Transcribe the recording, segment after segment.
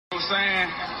what I'm saying?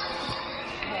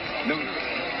 Them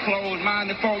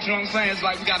closed-minded folks, you know what I'm saying? It's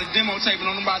like we got a demo tape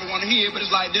and nobody want to hear it, but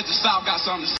it's like this, the South got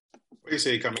something to say. What do you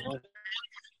say coming?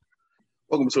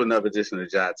 Welcome to another edition of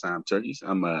Jai Time Turkeys.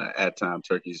 I'm at Time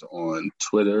Turkeys on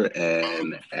Twitter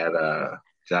and at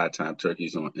Jai Time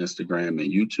Turkeys on Instagram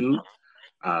and YouTube.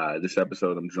 This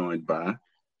episode, I'm joined by.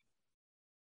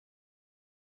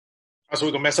 So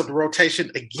we're gonna mess up the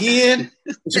rotation again.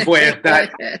 It's your boy F.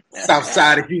 South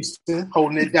side of Houston,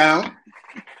 holding it down.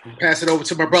 Pass it over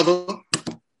to my brother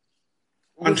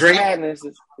Andre. It's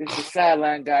the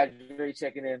sideline guy, Dre,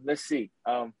 checking in. Let's see.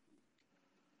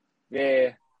 Yeah,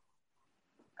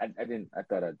 I didn't. I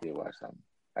thought I did watch something.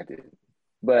 I didn't.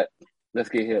 But let's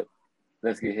get hip.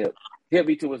 Hip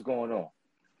me to what's going on.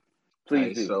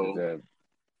 Please do. So,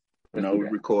 we're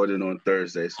recording on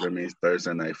Thursday, so that means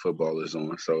Thursday night football is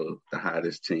on. So the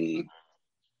hottest team,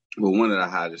 one of the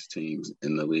hottest teams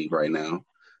in the league right now,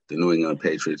 the New England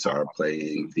Patriots are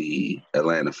playing the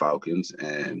Atlanta Falcons.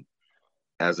 And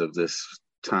as of this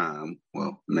time,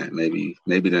 well, maybe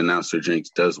the announcer jinx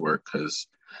does work because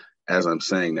as I'm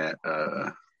saying that,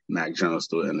 Mac Jones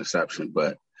threw an interception.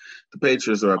 But the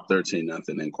Patriots are up 13-0,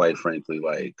 and quite frankly,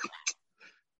 like,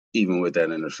 even with that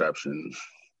interception,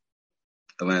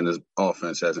 Atlanta's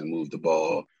offense hasn't moved the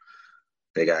ball.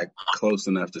 They got close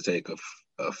enough to take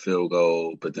a field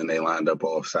goal, but then they lined up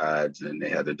off sides and they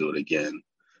had to do it again,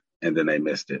 and then they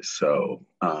missed it. So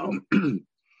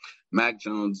Mac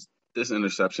Jones, this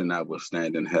interception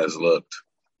notwithstanding, has looked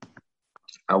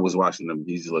 – I was watching him.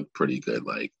 He's looked pretty good.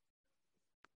 Like,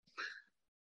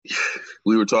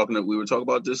 we were talking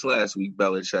about this last week,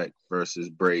 Belichick versus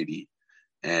Brady,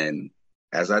 and –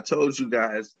 as I told you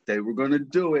guys, they were going to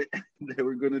do it.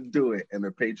 And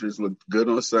the Patriots looked good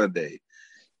on Sunday.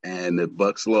 And the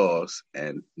Bucs lost.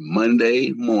 And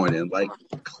Monday morning, like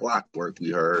clockwork,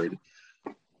 we heard,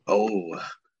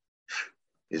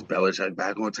 is Belichick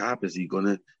back on top? Is he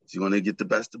going to get the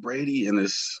best of Brady? And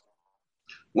it's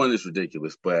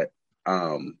ridiculous. But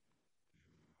I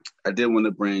did want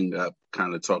to bring up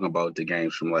kind of talking about the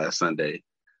games from last Sunday.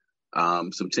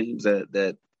 Some teams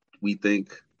that we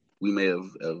think – we may have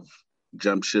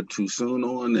jumped ship too soon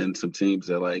on, and some teams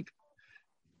that, like,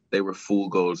 they were full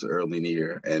goals early in the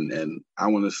year. And I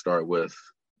want to start with,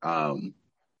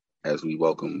 as we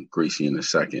welcome Greasy in a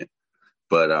second,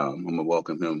 but I'm going to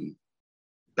welcome him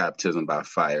baptism by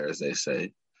fire, as they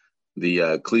say,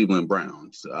 the Cleveland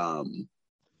Browns. Man,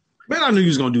 I knew you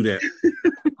was going to do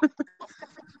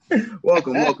that.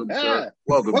 Welcome, sir.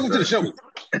 Welcome to the show.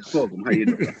 Welcome. How you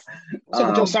doing? What's up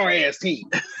with your sorry-ass team?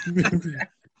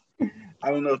 I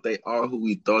don't know if they are who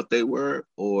we thought they were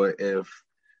or if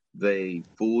they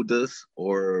fooled us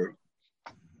or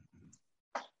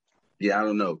I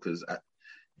don't know, because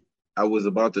I was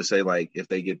about to say, like, if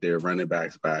they get their running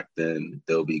backs back, then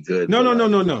they'll be good.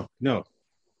 No.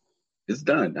 It's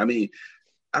done. I mean,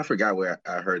 I forgot where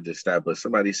I heard this stat, but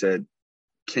somebody said,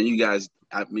 can you guys,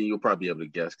 I mean, you'll probably be able to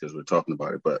guess because we're talking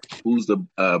about it, but who's the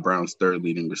Browns' third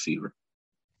leading receiver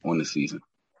on the season?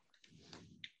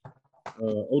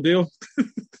 Odell.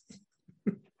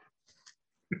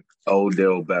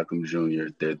 Odell Beckham Jr.,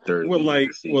 their third. With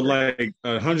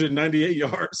 198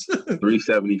 yards.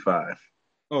 375.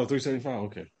 Oh, 375.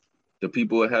 Okay. The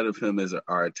people ahead of him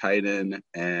are tight end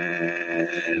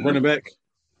and running back.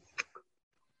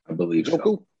 I believe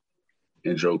so.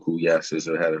 And Njoku, yes, is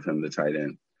ahead of him, the tight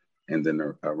end, and then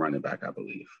a running back, I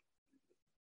believe.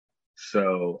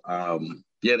 So,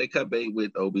 they cut bait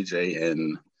with OBJ,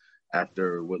 and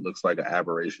after what looks like an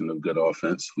aberration of good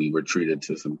offense, we were treated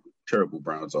to some terrible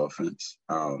Browns offense.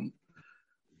 And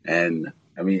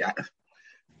I mean,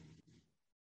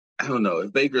 I don't know.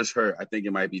 If Baker's hurt, I think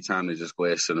it might be time to just go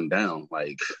ahead and sit him down.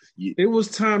 Like, it was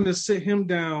time to sit him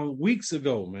down weeks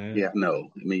ago, man. Yeah, no.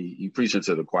 I mean, you preaching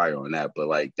to the choir on that, but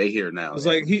like they here now. It's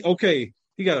like he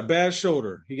got a bad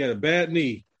shoulder, he got a bad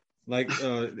knee. Like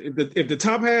if the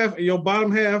top half and your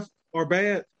bottom half are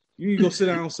bad, you need to go sit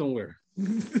down somewhere.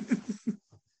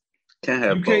 Can't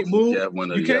have you both. Can't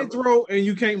move. You can't throw and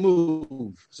you can't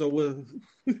move. So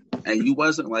and you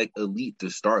wasn't like elite to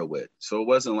start with, so it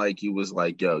wasn't like you was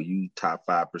like, yo, you top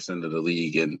 5% of the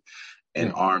league and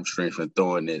arm strength and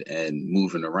throwing it and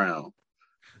moving around.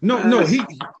 No, he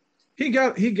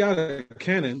got a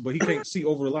cannon, but he can't see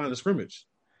over the line of scrimmage.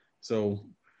 So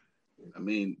I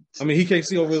mean, he can't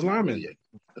see over his lineman.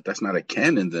 But that's not a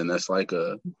cannon. Then that's I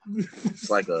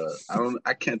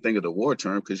can't think of the war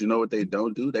term because you know what they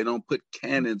don't do? They don't put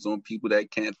cannons on people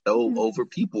that can't throw over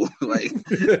people. Like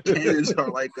cannons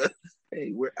are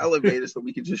hey, we're elevated so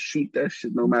we can just shoot that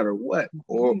shit no matter what.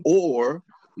 Or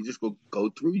He just go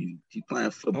through you. Keep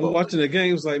playing football. I'm watching the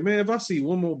games like, man, if I see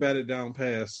one more batted down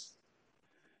pass,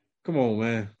 come on,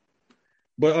 man.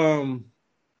 But I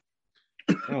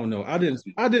don't know. I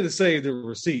didn't save the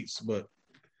receipts, but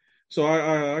so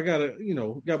I gotta,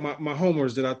 got my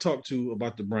homers that I talked to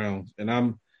about the Browns,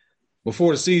 and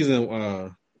before the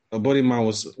season, a buddy of mine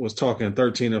was talking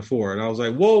 13-4, and I was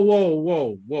like,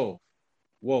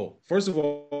 whoa. First of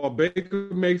all,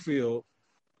 Baker Mayfield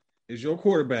is your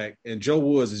quarterback, and Joe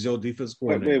Woods is your defensive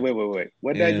coordinator. Wait.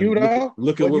 Wasn't that you, though?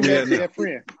 Look at what we had now.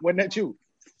 Friend? Wasn't that you?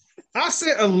 I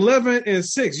said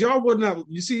 11-6. Y'all would not.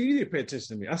 You see, you didn't pay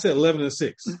attention to me. I said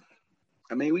 11-6.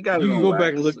 I mean, we got to go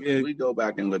back and look. We go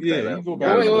back and look that up.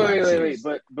 Wait.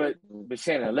 But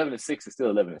Shannon, 11-6 is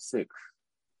still 11-6.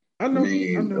 I know.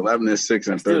 11-6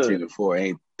 and 13-4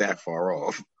 ain't that far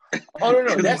off. Oh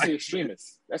no, that's the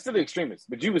extremists. That's still the extremists.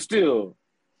 But you were still.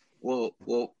 Well.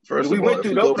 First we of all, went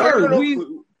through go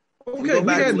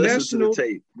back and listen to the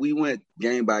tape. We went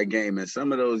game by game, and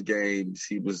some of those games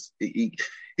he wasn't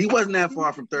that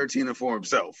far from 13-4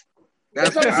 himself.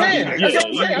 That's what I'm saying. I'm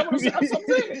saying.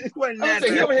 He wasn't that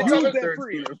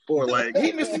far 13-4. Like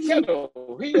he missed the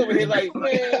kettle. He over here like,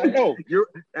 man. No, you're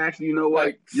actually. You know what?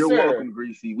 Like, you're sir. welcome,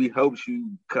 Greasy. We hoped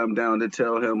you come down to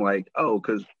tell him like,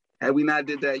 because had we not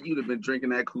did that, you'd have been drinking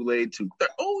that Kool-Aid too.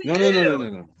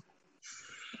 No.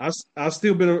 I've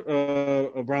still been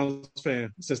a Browns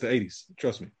fan since the 80s.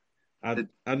 Trust me. I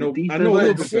know a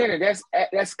little bit. Shannon,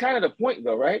 that's kind of the point,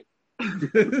 though, right?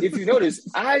 If you notice,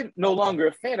 I'm no longer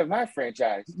a fan of my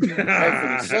franchise.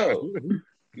 Rightfully so.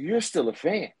 You're still a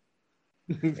fan,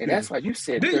 and that's why you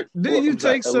said. Didn't you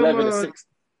take some? 11-6?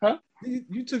 Huh?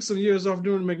 You took some years off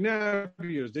during the McNabb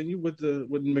years, didn't you? With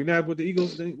McNabb with the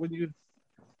Eagles, when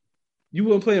you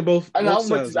weren't playing both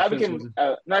sides. I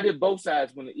did both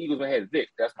sides when the Eagles had Vic.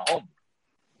 That's my home.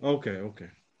 Okay.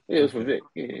 Yeah, it was for Vic.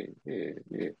 Yeah.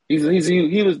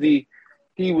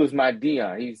 He was my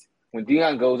Dion. When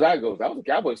Dion goes, I goes. I was a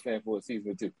Cowboys fan for a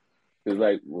season or two. It was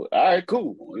like, well, all right,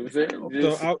 cool. You know what I'm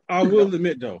saying? So I will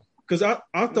admit though, because I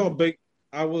thought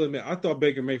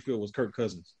Baker Mayfield was Kirk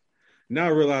Cousins. Now I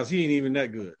realize he ain't even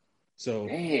that good. So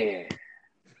man.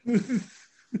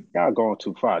 Y'all going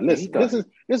too far. Listen, this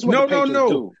is what the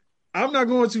Patriots do. I'm not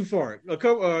going too far. This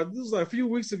was like a few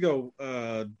weeks ago.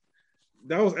 That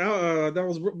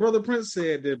was Brother Prince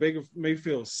said that Baker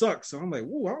Mayfield sucks. So I'm like,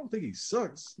 whoa, I don't think he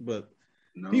sucks, but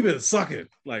he been sucking.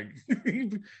 Like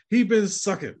he been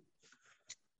sucking.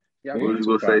 Y'all going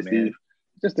too far, man.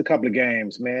 Just a couple of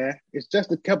games, man. It's just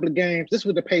a couple of games. This is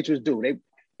what the Patriots do.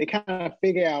 They kind of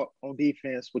figure out on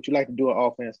defense what you like to do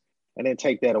on offense, and then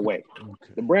take that away.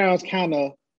 Okay. The Browns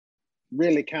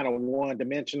really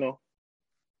one-dimensional.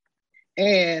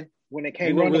 And when they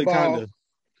can't run the ball,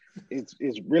 it's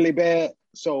really bad.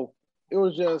 So it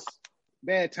was just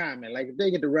bad timing. Like if they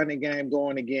get the running game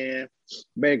going again,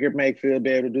 Baker Mayfield be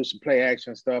able to do some play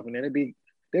action stuff, and then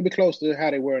they'd be close to how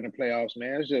they were in the playoffs,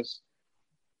 man. It's just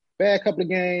bad couple of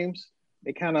games.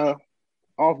 They kind of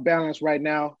off balance right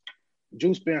now.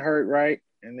 Juice been hurt, right?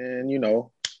 And then,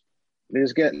 they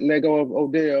just let go of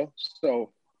Odell.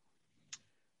 So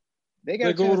they got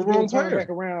to go the wrong turn back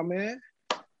around, man.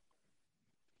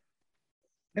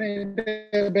 It ain't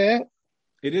that bad.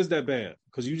 It is that bad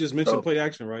because you just mentioned play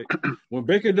action, right? When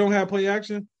Baker don't have play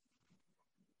action,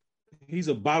 he's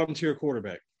a bottom tier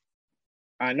quarterback.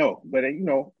 I know, but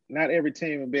not every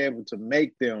team will be able to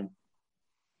make them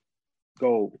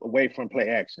go away from play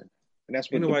action, and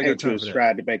that's what the Patriots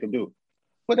tried to make them do.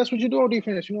 But that's what you do on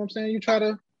defense. You know what I'm saying? You try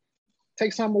to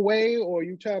take something away, or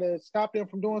you try to stop them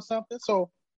from doing something. So,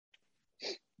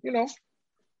 Well,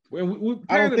 we're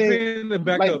paying the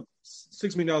backup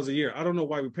 $6 million a year. I don't know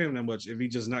why we're paying him that much if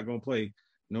he's just not going to play,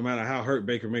 no matter how hurt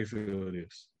Baker Mayfield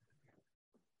is.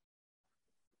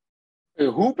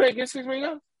 Who paid $6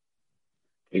 million?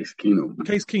 Case Keenum.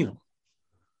 Ain't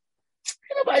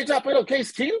nobody dropping no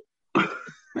Case Keenum. I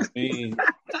mean,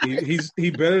 he's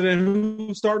better than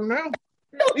who's starting now.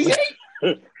 No, he ain't.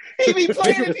 He'd be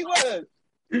playing if he was.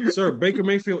 Sir, Baker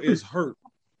Mayfield is hurt.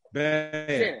 Bad.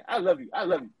 Shannon, I love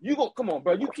you. Come on,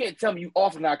 bro. You can't tell me you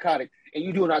off of narcotic and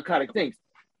you do narcotic things.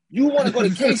 You want to go to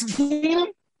Case Keenum?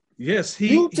 Yes,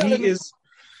 he's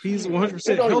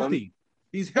 100% healthy.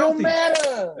 He's healthy. No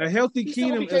matter. A healthy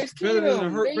Keenum is better than a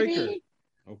hurt Baker.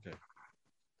 Okay.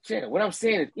 Shannon, what I'm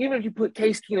saying is, even if you put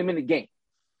Case Keenum in the game,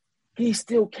 he's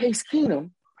still Case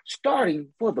Keenum starting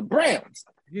for the Browns.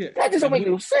 Yeah, that just don't make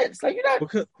no sense. Like you're not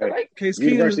because Case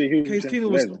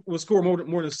Keenum was score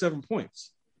more than 7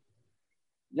 points.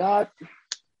 Y'all,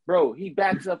 bro, he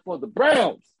backs up for the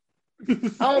Browns. I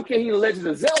don't care. He's the Legend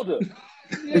of Zelda.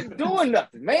 He ain't doing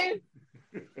nothing, man.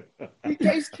 He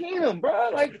Case Keenum, bro.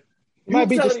 Like It might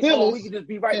be the telling me, Steelers. we could just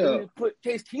be right there. We put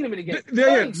Case Keenum in the game.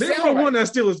 They're going to win that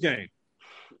Steelers game.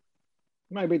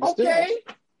 It might be the Steelers. Okay.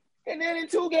 And then in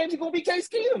 2 games, he's going to be Case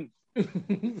Keenum. He's going to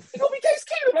be Case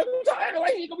Keenum.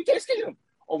 Like, he's going to be Case Keenum.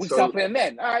 Or we stop playing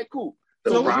Madden. All right, cool.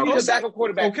 So we need a backup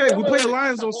quarterback. Okay, we play the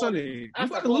Lions on Sunday. You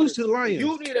got to lose to the Lions.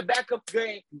 You need a backup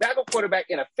quarterback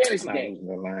in a fantasy game.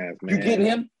 The Lions, man. You getting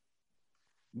him?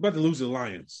 You're about to lose to the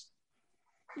Lions.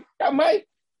 I might.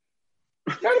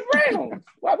 Not the Browns.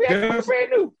 Why we have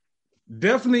brand new?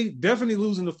 Definitely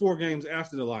losing the 4 games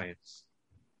after the Lions.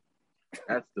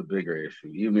 That's the bigger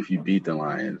issue. Even if you beat the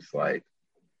Lions, like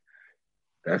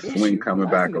that swing coming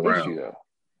back around.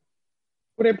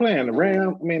 What are they playing? The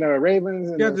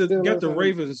Ravens. And got the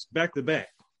Ravens back to back.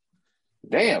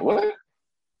 Damn, what?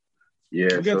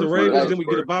 Yeah, we got the Ravens, then we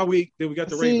get a bye week, then we got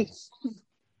the Ravens.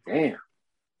 Damn.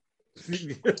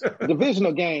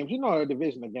 Divisional games, you know how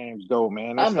divisional games go,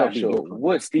 man. I'm not sure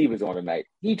what Steve is on tonight.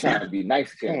 He trying to be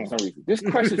nice to him for some reason. Just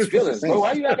crush his feelings, bro.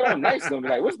 Why you acting all nice to him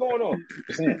tonight? What's going on?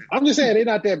 I'm just saying they're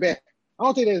not that bad. I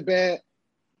don't think they're as bad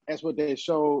as what they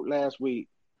showed last week.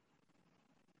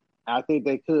 I think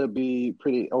they could be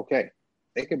pretty okay.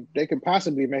 They could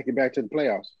possibly make it back to the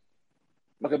playoffs.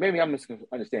 Okay, maybe I'm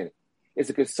misunderstanding. Is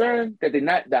it a concern that they're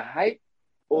not the hype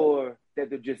or that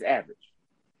they're just average?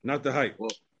 Not the hype. Well,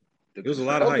 it was a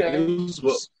lot of hype.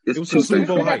 It was some Super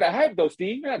Bowl They're hype. not the hype, though,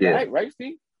 Steve. They're not the hype, right,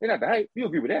 Steve? They're not the hype. You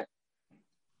agree with that?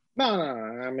 No.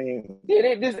 I mean, yeah,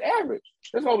 they're just average.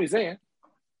 That's all we're saying.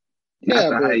 Yeah,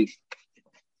 the hype.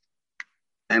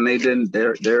 And they didn't.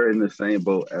 They're in the same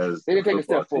boat as they didn't take a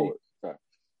step team. forward. Sorry.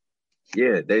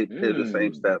 Yeah, they're the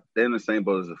same step. They're in the same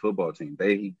boat as the football team.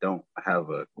 They don't have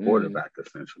a quarterback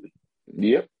essentially.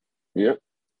 Yep.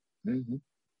 Mm-hmm.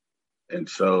 And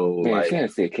so, man, Shannon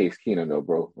said Case Keenum though,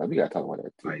 bro. Like, we gotta talk about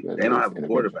that too. Like, they don't have a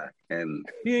quarterback, and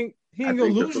he ain't gonna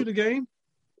lose you the game.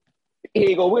 He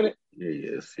ain't gonna win it.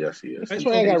 Yes, he is. That's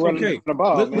why I got to run the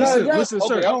ball. Listen,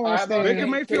 sir. Okay, Baker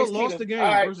Mayfield lost the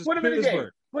game versus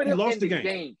Pittsburgh. He lost the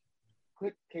game.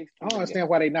 I don't understand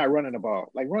why they're not running the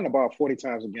ball. Like, run the ball 40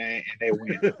 times a game and they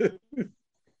win.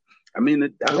 I mean,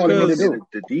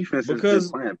 the defense is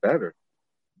just playing better.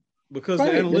 Because the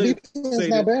analytics say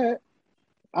not bad.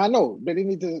 I know, but they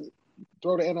need to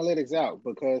throw the analytics out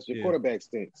because your quarterback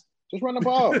stinks. Just run the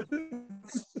ball.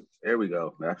 There we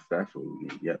go. That's what we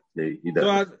need. Yep, he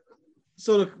does.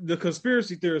 So the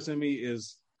conspiracy theorist in me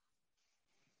is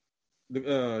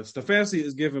Stefanski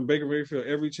is giving Baker Mayfield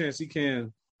every chance he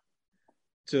can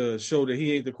to show that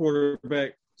he ain't the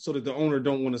quarterback so that the owner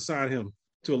don't want to sign him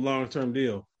to a long-term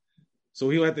deal. So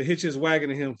he'll have to hitch his wagon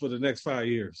to him for the next 5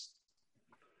 years.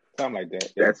 Something like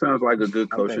that. That sounds like a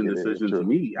good coaching decision to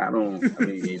me. I mean,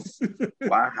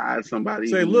 why hire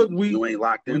somebody who ain't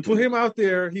locked in? Put him out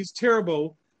there. He's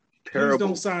terrible. Please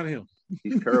don't sign him.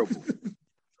 He's terrible.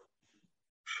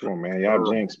 Sure, man. Y'all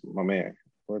jinx, my man.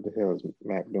 What the hell is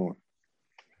Mac doing?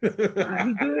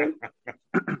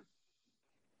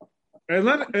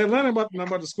 Atlanta not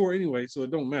about to score anyway, so it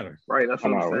don't matter. Right, that's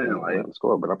what I'm saying. Like,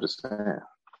 score, but I'm just saying.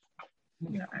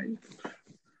 Yeah,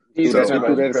 he threw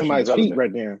that at somebody's feet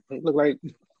right there. He looked like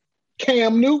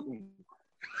Cam Newton.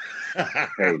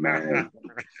 Hey man,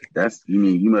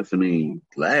 you must have mean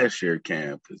last year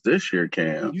Cam, because this year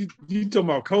Cam. You talking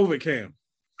about COVID Cam?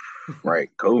 Right,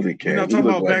 COVID Cam. You're not talking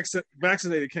about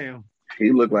vaccinated Cam.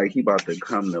 He looked like he about to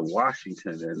come to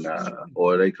Washington and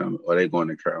or they going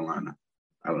to Carolina.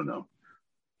 I don't know.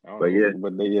 But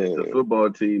the football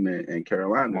team in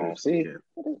Carolina. See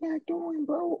what is that doing,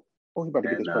 bro? Oh, he about to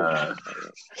get his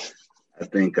I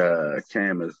think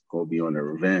Cam is going to be on the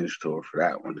revenge tour for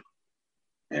that one.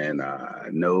 And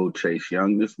no Chase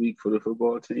Young this week for the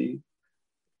football team.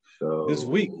 So this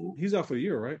week he's out for the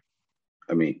year, right?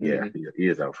 I mean, yeah, he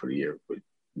is out for the year, but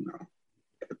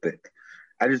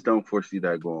I just don't foresee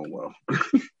that going well.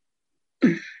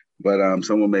 But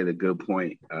someone made a good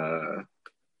point.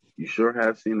 You sure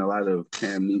have seen a lot of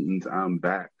Cam Newton's "I'm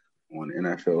back" on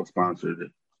NFL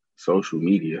sponsored social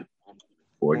media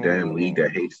for a damn league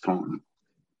that hates Taunton.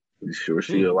 You sure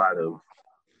see a lot of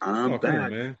 "I'm back." Come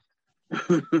on, man.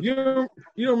 You don't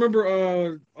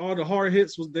remember all the hard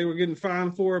hits they were getting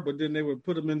fined for, but then they would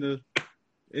put them in the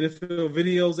NFL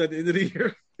videos at the end of the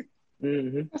year.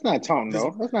 Mm-hmm. That's not taunting,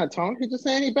 though. That's not taunting. He's just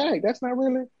saying he's back. That's not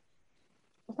bad.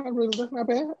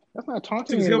 That's not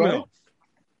taunting anybody.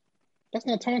 That's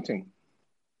not taunting.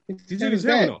 He took his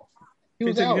helmet off. He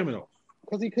was out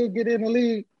because he couldn't get in the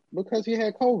league because he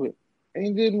had COVID and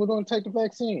he didn't want to take the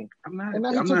vaccine. Took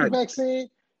the vaccine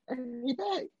and he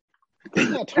back. He's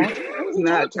not taunting.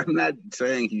 I'm not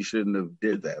saying he shouldn't have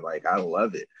did that. Like, I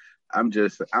love it. I'm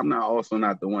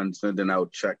not the one sending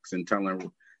out checks and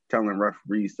telling telling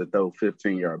referees to throw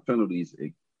 15-yard penalties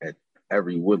at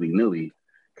every willy-nilly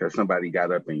because somebody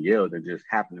got up and yelled and just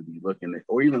happened to be looking at,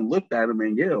 or even looked at him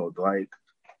and yelled. Like,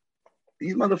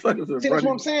 these motherfuckers are See, that's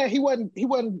what I'm saying. He wasn't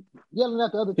yelling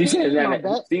at the other team.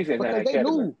 Because they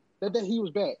knew that he was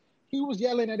back. He was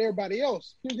yelling at everybody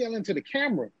else. He was yelling to the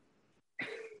camera.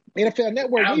 NFL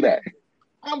Network.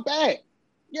 I'm back.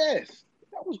 Yes.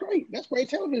 That was great. That's great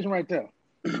television right there.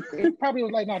 It probably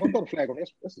was like, no, don't throw the flag on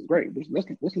this. This is great.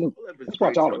 Let's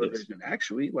watch all of this.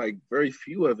 Actually, like, very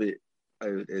few of it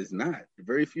is not.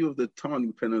 Very few of the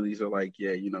taunting penalties are like,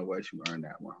 yeah, you know what? You earned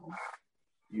that one.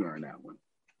 You earned that one.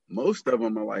 Most of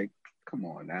them are like, come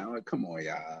on now. Come on,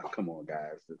 y'all. Come on,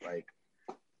 guys. It's like,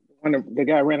 when the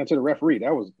guy ran into the referee,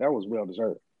 that was well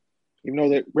deserved. Even though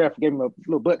the ref gave him a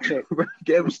little butt check,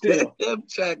 gave him still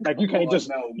check. Like you can't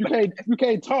you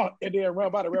can't taunt and then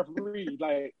run by the referee.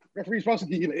 Like referee's supposed to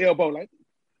give you the elbow. Like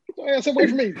get your ass away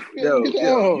from me.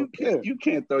 You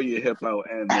can't throw your hip out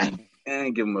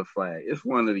and give him a flag. It's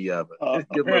one or the other.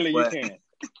 Apparently you can.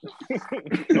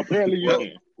 Apparently you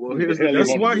can. Well,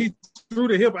 that's why he threw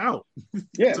the hip out.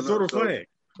 Yeah, to throw the flag.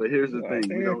 But here's the thing: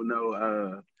 we don't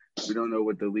know. We don't know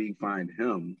what the league fined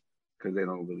him. Because they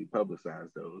don't really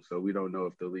publicize those, so we don't know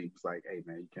if the league's like, "Hey,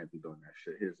 man, you can't be doing that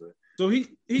shit." So he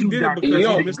did it because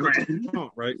he missed the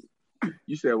taunt, right?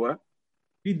 You said what?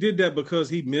 He did that because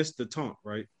he missed the taunt,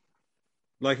 right?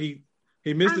 Like he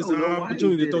missed his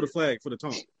opportunity to throw the flag for the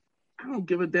taunt. I don't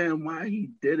give a damn why he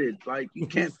did it. Like you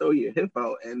can't throw your hip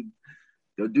out and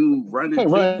the dude run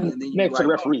next to the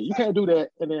referee. You can't do that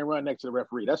and then run next to the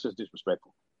referee. That's just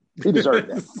disrespectful. He deserved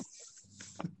that.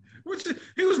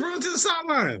 He was running to the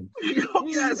sideline.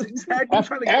 Yes, exactly.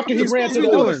 After he ran to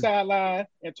the other sideline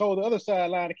and told the other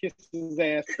sideline to kiss his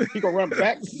ass, he gonna run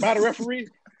back by the referee?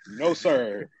 No,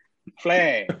 sir.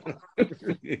 Flag.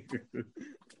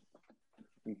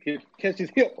 Catch his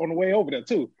hip on the way over there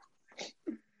too.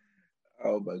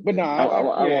 Oh, but no, I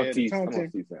want to tease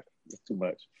that. It's too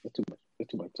much. It's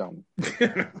too much time.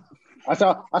 I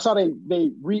saw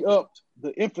they re-upped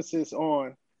the emphasis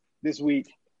on this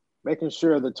week, making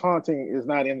sure the taunting is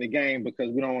not in the game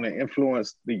because we don't want to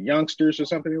influence the youngsters or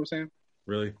something. You know what I'm saying?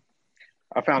 Really?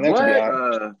 I found that to be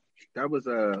odd. That was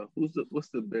what's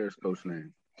the Bears coach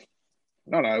name?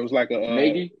 No, it was like a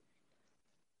Nagy.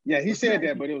 Yeah, he said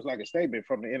that, but it was like a statement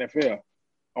from the NFL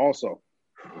also.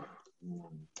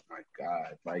 Oh my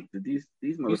God! Like these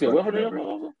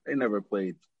motherfuckers, they never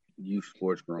played youth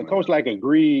sports growing up. The coach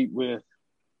agreed with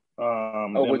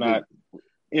not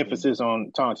emphasis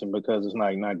on taunting because it's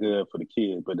like not good for the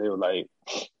kids. But they were like,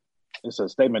 it's a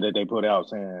statement that they put out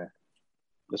saying,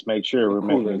 let's make sure we're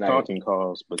making taunting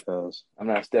calls because I'm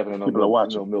not stepping on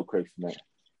no milk crates tonight.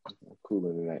 I'm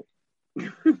cooler tonight.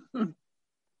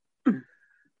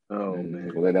 Oh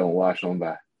man, we'll let that one wash on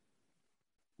by.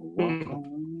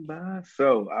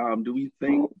 So, do we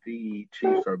think the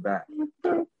Chiefs are back?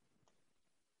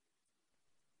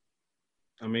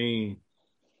 I mean,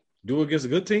 do against a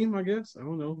good team, I guess. I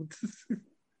don't know. I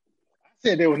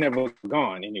said they were never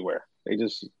gone anywhere. They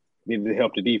just needed to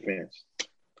help the defense.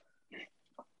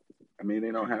 I mean,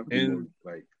 they don't have any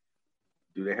like.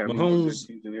 Do they have Mahomes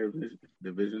teams in their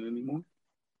division anymore?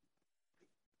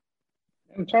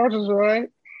 And Chargers are right.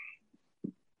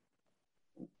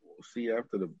 We'll see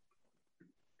after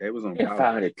they was on. They're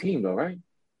 500 team though, right?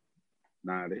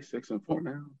 Nah, they 6-4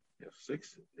 now. Yeah,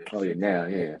 6. Oh yeah, now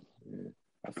yeah.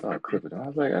 I saw a clip of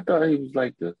it. I thought he was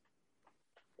like the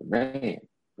man.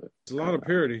 But it's a lot of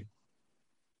parity.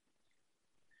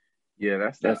 Yeah,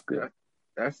 that's good.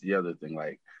 That's the other thing.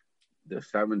 Like the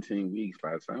 17 weeks.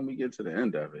 By the time we get to the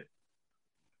end of it,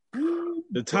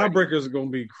 the tiebreakers are gonna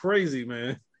be crazy,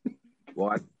 man. Well,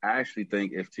 I actually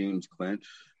think if teams clinch,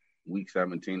 week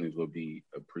 17 is will be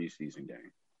a preseason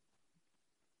game.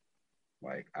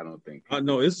 Like I don't think.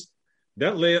 No, it's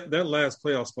that last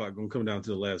playoff spot gonna come down to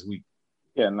the last week.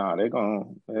 Yeah, no, they're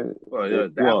gonna.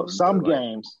 Some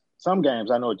games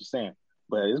I know what you're saying,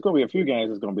 but it's gonna be a few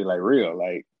games. It's gonna be like real,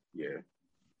 like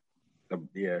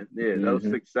those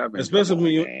 6, 7. Especially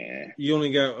when you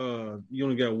only got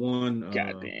one.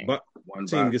 One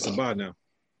team gets a bye now.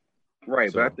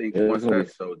 Right, so, but I think once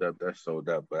that's sold up, that's sold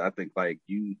up. But I think like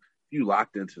you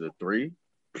locked into the 3.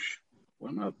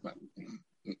 What am I?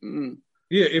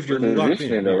 Yeah, if you're locked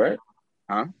in, though, right?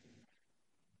 Huh?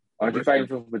 Aren't you fighting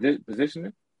for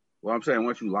positioning? Well, I'm saying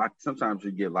once you sometimes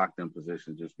you get locked in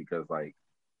position just because like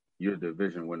you're a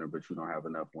division winner, but you don't have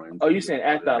enough wins. Oh, you're saying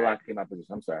after I locked in my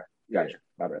position? I'm sorry. Gotcha.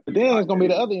 Yeah. But then it's gonna be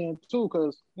the other end too,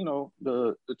 because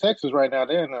the Texans right now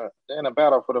they're in a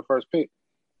battle for the first pick.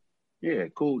 Yeah,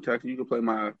 cool, Texas. You can play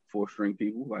my 4-string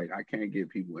people. Like I can't get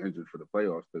people injured for the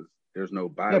playoffs because there's no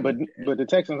body. Yeah, but the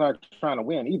Texans aren't trying to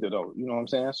win either, though. You know what I'm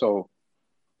saying? So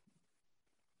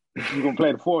you're gonna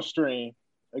play the 4th-string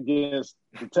against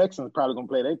the Texans. Probably gonna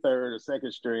play their 3rd or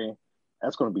 2nd string.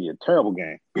 That's gonna be a terrible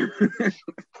game.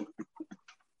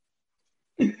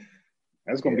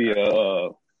 That's gonna be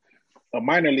a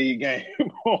minor league game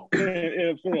in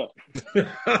NFL.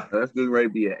 That's good.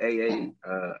 Right, be a AAFL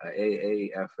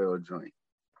joint.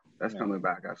 That's coming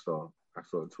back. I saw a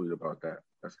tweet about that.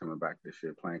 That's coming back this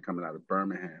year. Coming out of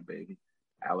Birmingham, baby,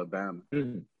 Alabama.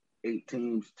 8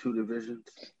 teams, 2 divisions,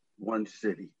 1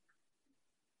 city.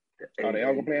 Are they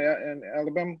all gonna play in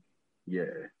Alabama?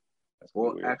 Yeah.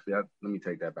 Well, actually, let me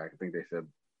take that back. I think they said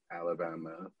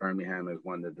Alabama. Birmingham is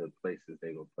one of the places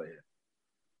they go play it.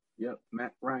 Yep,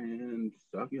 Matt Ryan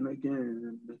sucking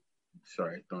again.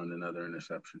 Sorry, throwing another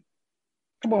interception.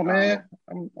 Come on, man.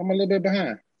 I'm a little bit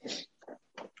behind.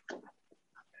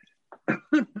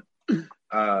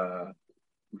 I'm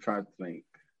trying to think.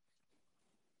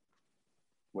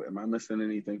 What, am I missing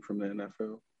anything from the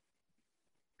NFL?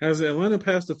 Has Atlanta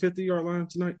passed the 50-yard line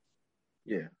tonight?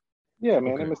 Yeah. Yeah,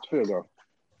 man. They missed the field goal.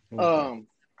 Okay.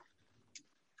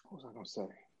 What was I going to say?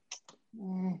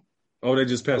 Oh, they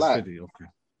just passed 50. Okay.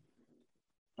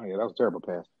 Oh, yeah, that was a terrible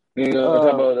pass. You know,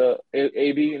 talking about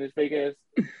AB and his fake ass.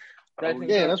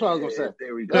 Yeah, that's what I was going to say.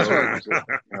 There we go. That's what I was going to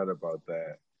say. Not about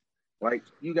that. Like,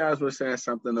 you guys were saying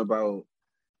something about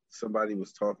somebody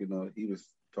was talking, he was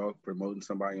promoting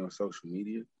somebody on social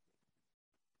media.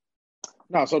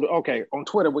 No, so, on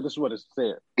Twitter, this is what it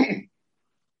said.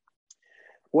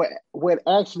 What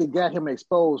actually got him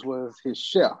exposed was his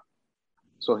chef.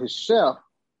 So his chef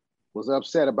was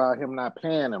upset about him not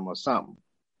paying him or something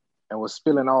and was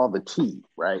spilling all the tea,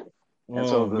 right? And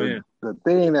so the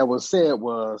thing that was said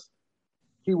was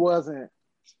he wasn't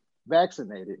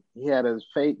vaccinated. He had his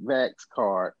fake vax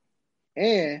card,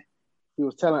 and he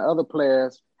was telling other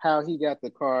players how he got the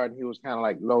card. He was kind of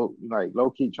like low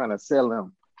key trying to sell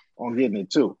them on getting it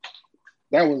too.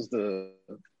 That was the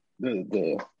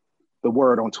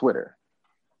word on Twitter.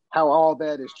 How all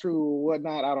that is true or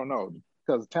whatnot, I don't know.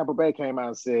 Because Tampa Bay came out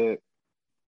and said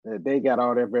that they got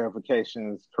all their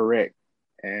verifications correct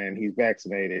and he's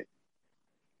vaccinated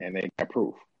and they got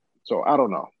proof. So I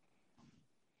don't know.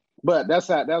 But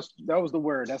that was the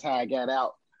word. That's how I got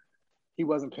out. He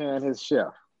wasn't paying his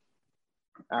chef.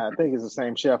 I think it's the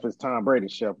same chef as Tom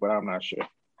Brady's chef, but I'm not sure.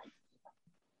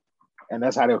 And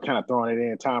that's how they were kind of throwing it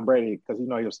in. Tom Brady, because he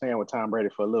was staying with Tom Brady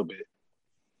for a little bit.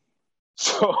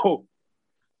 So,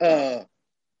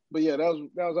 but yeah, that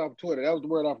was off Twitter. That was the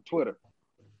word off of Twitter.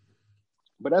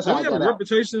 But that's how I got out. He have a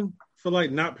reputation for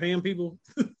like not paying people.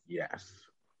 Yes.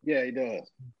 Yeah, he does.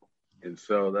 And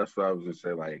so that's what I was gonna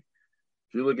say. Like,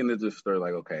 if you're looking at this story,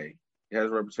 like, okay, he has a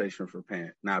reputation for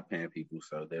not paying people,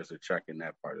 so there's a check in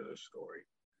that part of the story.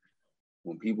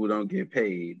 When people don't get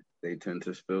paid, they tend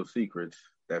to spill secrets.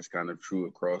 That's kind of true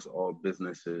across all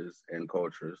businesses and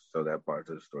cultures. So that part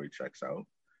of the story checks out.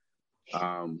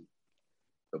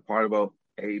 The part about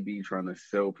AB trying to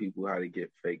sell people how to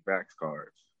get fake vax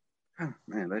cards,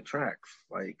 man, that tracks.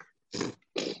 Like,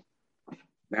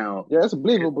 now, yeah, it's a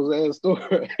believable ass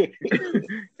story.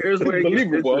 Here's where it gets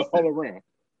believable all around.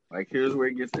 Like, here's where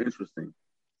it gets interesting.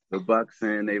 The Bucs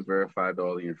saying they verified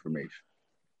all the information.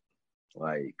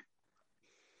 Like,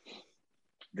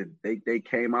 did they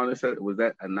came out and said, was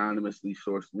that anonymously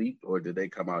sourced leaked, or did they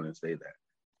come out and say that?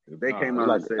 If they came out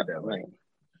and said that, like,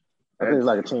 I think it's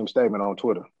like a team statement on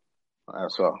Twitter. I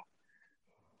saw.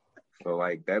 So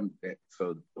like that.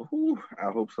 So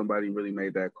I hope somebody really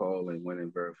made that call and went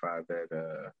and verified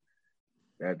that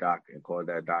doctor and called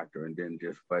that doctor and didn't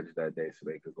just fudge that day so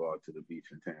they could go out to the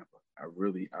beach in Tampa. I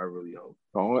really hope.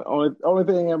 The only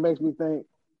thing that makes me think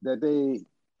that they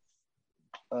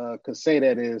could say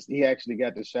that is he actually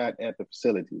got the shot at the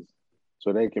facilities,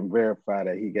 so they can verify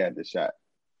that he got the shot.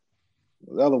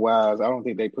 Otherwise, I don't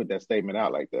think they put that statement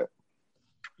out like that.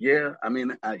 Yeah, I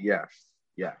mean, yes,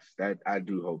 that I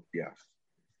do hope, yes.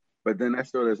 But then that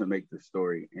still doesn't make the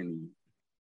story any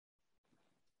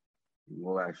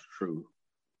more as true.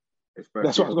 Especially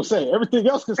that's what I was going to say. Everything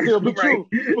else can still be true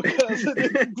because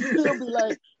it can still be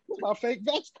like, it's my fake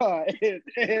vax card.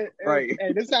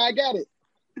 and this is how I got it.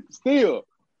 Still.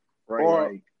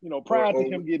 Right. Or, prior to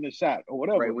him getting the shot or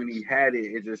whatever. Right, when he had it,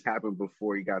 it just happened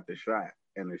before he got the shot.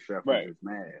 And the chef was just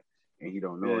mad. And he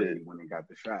don't know it when he got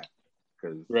the shot.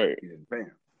 Because he didn't pay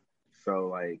him. So,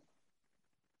 like,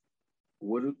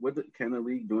 can the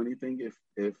league do anything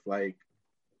if like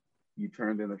you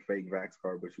turned in a fake vax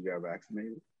card but you got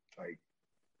vaccinated? Like,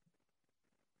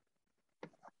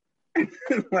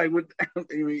 Like what? I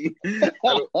mean, I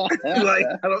don't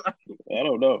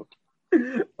know.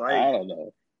 Like, I don't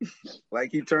know.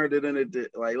 Like he turned it into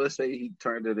like let's say he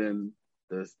turned it in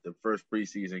the first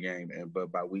preseason game,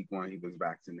 but by week 1 he was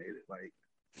vaccinated. Like,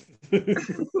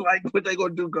 like what they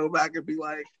gonna do? Go back and be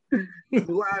like, he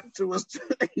lied to us.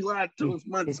 He lied to us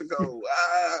months ago.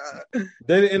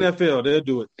 They the NFL. They'll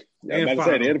do it. Yeah, I'm about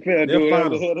to say the NFL do whatever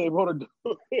the hell they want to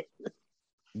do.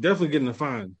 Definitely getting a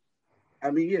fine. I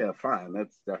mean, yeah, fine.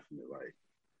 That's definitely like,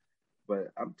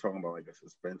 but I'm talking about like a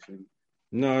suspension.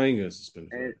 No, I ain't gonna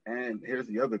suspend him. And here's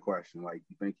the other question: like,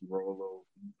 you think he rolls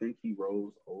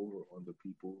over on the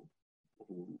people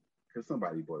who? Because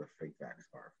somebody bought a fake vax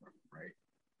card from him, right?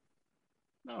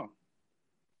 No.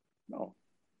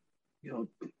 You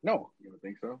don't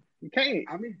think so? You can't.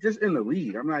 I mean, just in the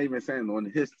league. I'm not even saying on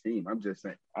his team. I'm just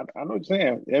saying. I know what you're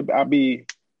saying. I'd be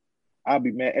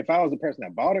mad if I was the person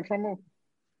that bought it from him.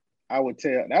 I would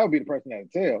tell. That would be the person that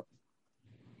would tell,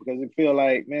 because it feel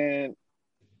like, man,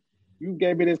 you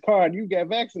gave me this card, you got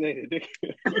vaccinated.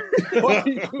 Why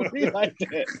you do me like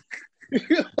that? You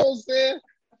know what I'm saying?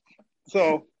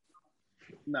 So,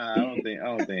 nah, I don't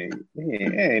think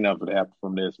ain't nothing to happen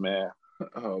from this, man.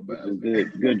 Oh, man.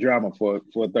 Good drama for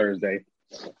Thursday.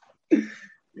 Yeah,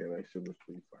 that shit was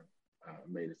pretty funny.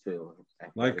 Made it feel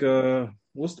like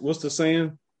what's the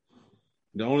saying?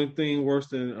 The only thing worse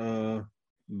than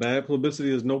bad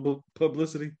publicity is no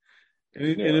publicity.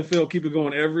 And NFL keep it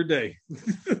going every day.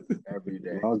 Every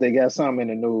day. As long as they got something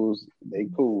in the news, they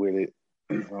cool with it.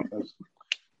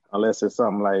 Unless it's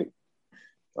something like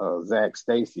Zach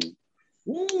Stacy.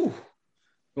 Ooh,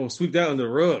 gonna sweep that under the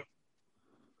rug.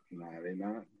 Nah, they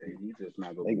not. He's just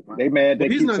not going. They mad. They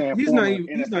keep saying he's not in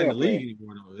the league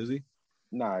anymore, though, is he?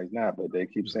 Nah, he's not. But they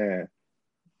keep saying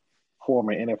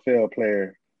former NFL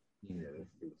player. Yeah,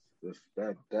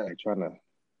 they're trying to.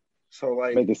 So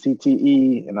like make a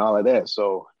CTE and all of that.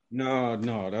 So no,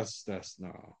 that's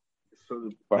no.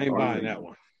 So I ain't buying that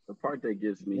one. The part that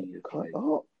gets me is like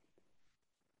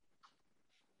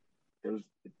it's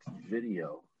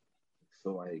video.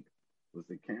 So like, was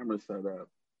the camera set up?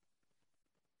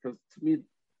 Because to me,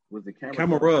 was the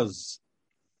cameras?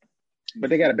 But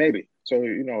they got a baby, so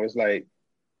it's like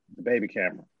the baby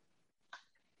camera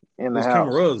in the house.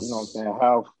 Cameras. You know what I'm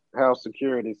saying? House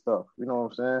security stuff. You know what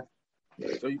I'm saying?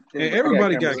 So and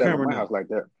everybody got a camera now like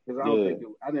that. Because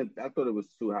I thought it was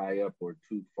too high up or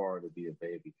too far to be a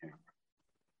baby camera.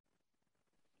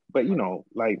 But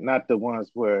like not the ones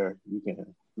where you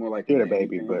can more like hear the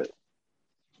baby, but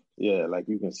yeah, like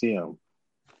you can see them.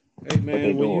 Hey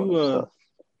man, when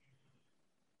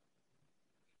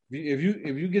if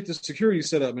you get the security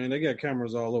set up, man, they got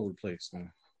cameras all over the place,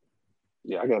 man.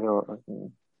 Yeah, I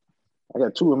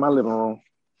got 2 in my living room.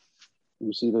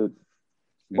 You see the.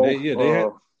 They had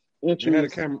a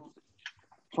camera,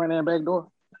 front and back door.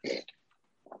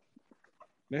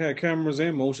 They had cameras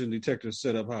and motion detectors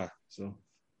set up high. So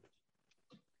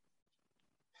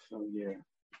yeah,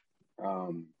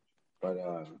 but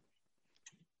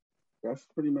that's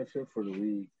pretty much it for the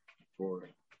league for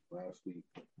last week.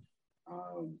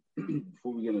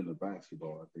 Before we get into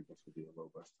basketball, I think this would be a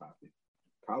robust topic.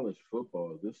 College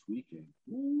football this weekend,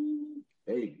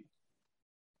 baby.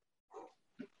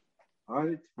 All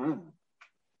the time.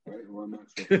 Right? Well, I'm not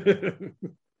sure.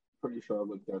 Pretty sure I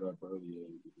looked that up earlier.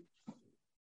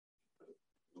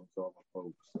 With all the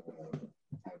folks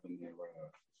having their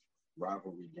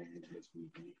rivalry games this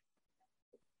weekend.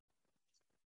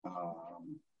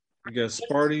 You got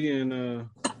Sparty and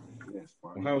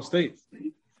Ohio State.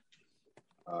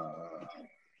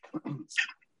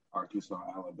 Arkansas,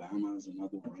 Alabama is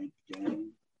another ranked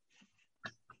game.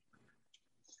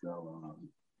 So,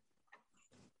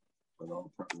 with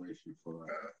all preparation for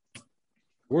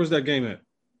where's that game at?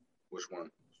 Which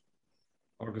one?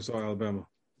 Arkansas, Alabama.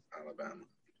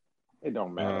 It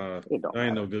don't matter. That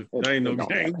ain't no good. That ain't no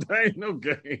game. That ain't no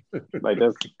game. Like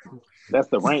that's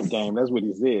the ranked game. That's what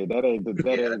he said. That ain't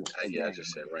the. I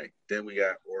just said ranked. Then we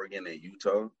got Oregon and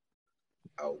Utah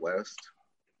out west.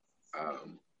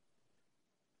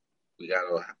 We got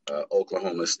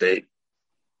Oklahoma State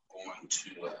going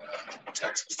to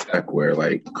Texas Tech, where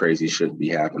like crazy shit be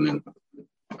happening.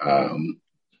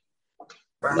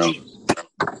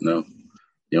 No,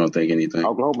 you don't think anything?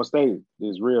 Oklahoma State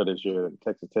is real this year.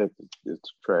 Texas Tech is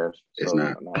trash. It's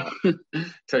not.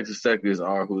 Texas Tech is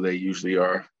who they usually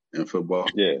are in football.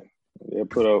 Yeah, they'll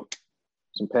put up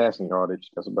some passing yardage.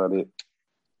 That's about it.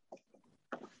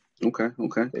 Okay.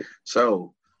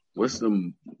 So, what's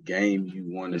the game you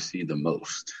want to see the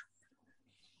most?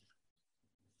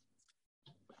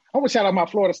 I want to shout out my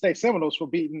Florida State Seminoles for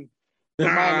beating the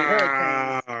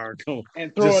Miami Hurricanes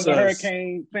and throwing the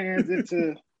Hurricane fans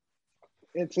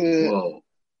into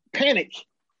panic.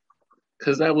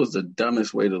 Because that was the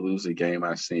dumbest way to lose a game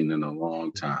I've seen in a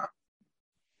long time.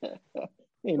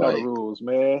 You know the rules,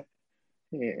 man.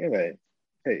 Hey.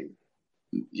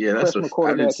 Yeah, that's what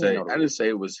I didn't say. I didn't say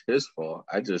it was his fault.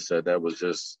 I just said that was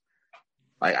just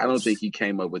like I don't think he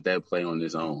came up with that play on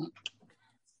his own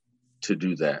to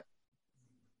do that.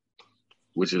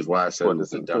 Which is why I said it was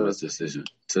the dumbest decision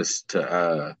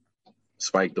to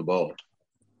spike the ball.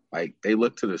 Like they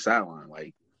looked to the sideline,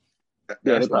 like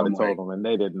they probably told them and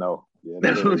they didn't know. Yeah,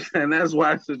 and that's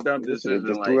why it's a dumb decision.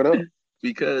 Just threw it up.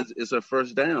 Because it's a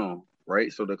first down,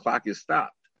 right? So the clock is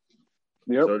stopped.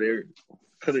 Yep. So they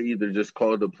could have either just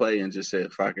called the play and just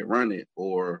said, "Fuck it, run it,"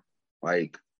 or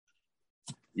like,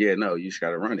 "Yeah, no, you just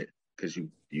got to run it because you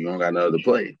don't got no other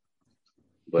play."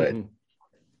 But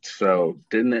so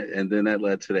didn't it? And then that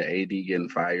led to the AD getting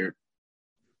fired.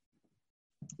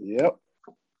 Yep.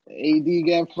 AD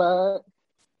got fired.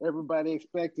 Everybody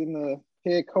expecting the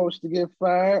head coach to get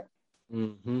fired.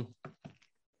 Mm-hmm.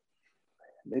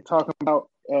 They talking about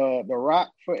the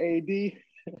Rock for AD.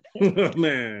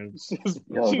 Man,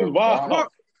 wow.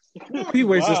 He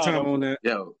wastes his time on that.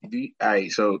 Yo, all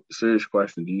right. So, serious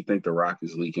question: do you think the Rock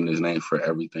is leaking his name for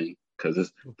everything? Because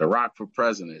it's the Rock for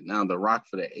president now. The Rock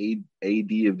for the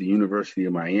AD of the University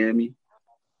of Miami.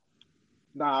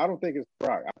 Nah, I don't think it's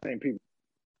Rock. I think people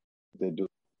they do.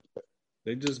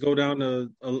 They just go down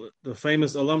the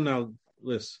famous alumni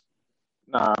list.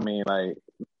 Nah, I mean like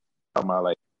talking about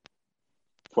like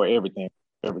for everything.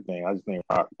 I just think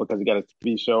Rock because he got a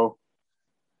TV show.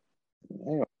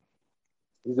 Damn.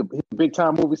 He's a big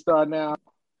time movie star now.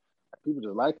 People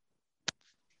just like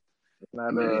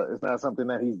him. It's not something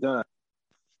that he's done.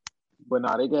 But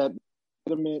nah, they got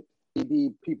legitimate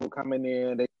TV people coming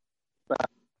in. Right.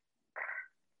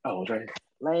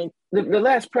 Lane. The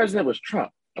last president was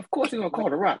Trump. Of course, they're gonna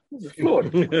call the Rock. This is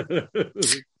Florida.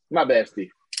 My bad, Steve.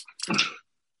 They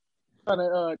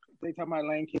talking about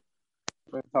Lane Kiffin.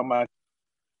 Talking about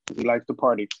he likes to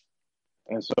party,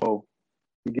 and so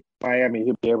he get to Miami,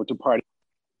 he'll be able to party.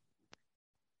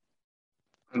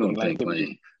 I don't think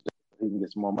Lane. He can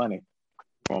get some more money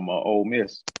from Ole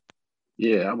Miss.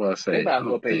 Yeah, I'm about to say. They might as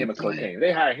well pay him in cocaine.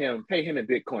 They hire him, pay him in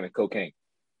Bitcoin and cocaine.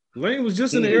 Lane was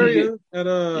just in the area at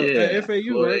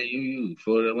FAU, right?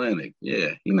 Florida Atlantic.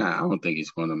 Yeah, I don't think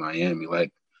he's going to Miami.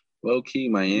 Like low key,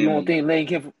 Miami. You don't think Lane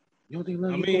can?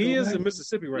 He is in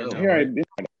Mississippi right now. Right?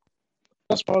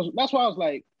 That's why I was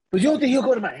like. But you don't think he'll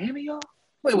go to Miami, y'all?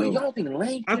 Wait, y'all don't think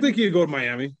Lane? I think he'd go to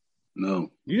Miami. No.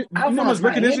 You know how much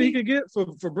recognition he could get for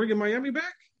bringing Miami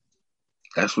back?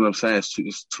 That's what I'm saying.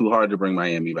 It's too hard to bring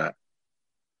Miami back.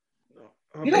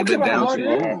 You don't care about how hard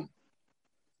it is?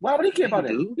 Why would he care about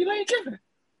that? He Lane Kiffin.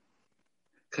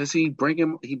 Because he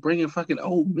bringing fucking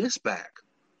Ole Miss back.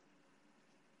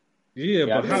 Yeah,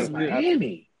 but how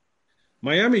Miami?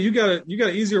 Miami, you got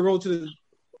an easier road to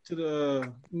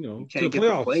the you can't get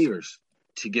the players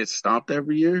to get stomped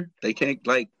every year. They can't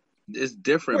it's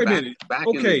different. Back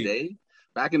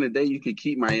in the day, you could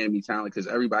keep Miami talent because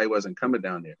everybody wasn't coming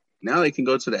down there. Now they can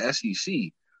go to the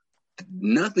SEC.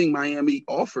 Nothing Miami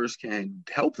offers can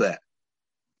help that.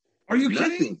 Are you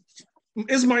kidding?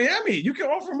 It's Miami. You can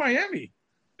offer Miami.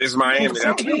 It's Miami. That's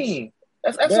cocaine.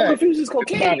 That's what refuses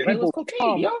cocaine. Right? It's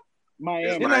cocaine, yo.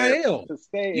 Miami. NIL. To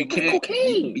stay you can't.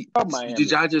 Cocaine.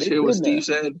 Did y'all just hear what Steve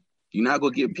said? You're not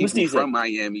gonna get people from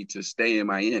Miami to stay in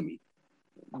Miami.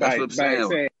 That's what I'm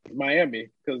saying. Miami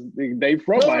because they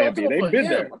from Miami. They've been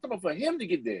there. I'm talking about for him to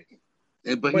get there.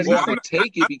 But he's not gonna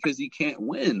take it because he can't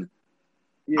win.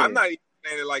 Yeah. I'm not even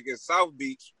saying it like it's South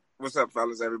Beach. What's up,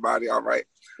 fellas? Everybody, all right?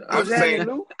 I'm saying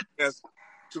that's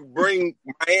to bring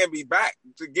Miami back,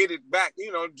 to get it back.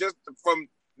 Just from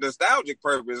nostalgic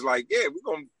purpose. Like, yeah,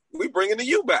 we bringing the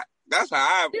U back. That's how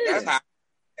I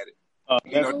at it.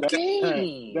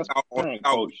 That's what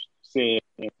coach said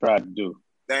and tried to do.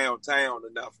 Downtown or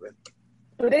nothing.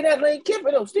 But they not Lane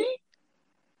Kiffin though, Steve.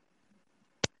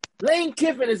 Lane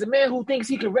Kiffin is a man who thinks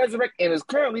he can resurrect and is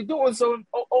currently doing so in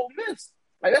Ole Miss.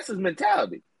 Like that's his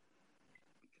mentality.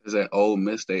 Because at Ole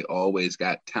Miss, they always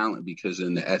got talent because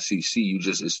in the SEC,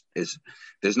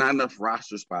 there's not enough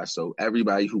roster spots. So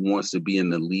everybody who wants to be in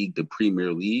the league, the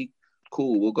Premier League,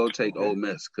 cool, we'll go take Ole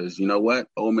Miss. Because you know what?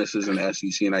 Ole Miss is in the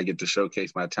SEC, and I get to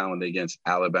showcase my talent against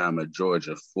Alabama,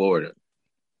 Georgia, Florida.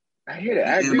 I hear that.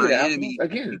 I agree with Miami, that.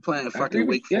 Again, you playing fucking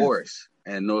Wake Forest.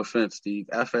 And no offense, Steve,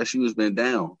 FSU has been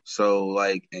down. So,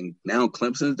 and now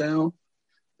Clemson's down.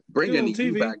 Bringing the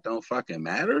U back don't fucking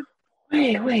matter.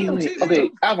 Wait.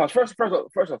 Okay, Alphonse, first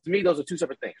off, to me, those are two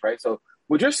separate things, right? So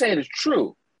what you're saying is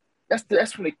true. That's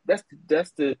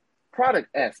the product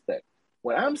aspect.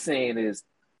 What I'm saying is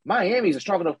Miami's a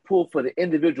strong enough pull for the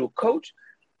individual coach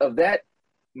of that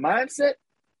mindset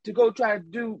to go try to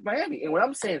do Miami. And what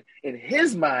I'm saying, in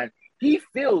his mind, he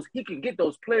feels he can get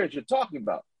those players you're talking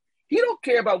about. He don't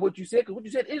care about what you said because what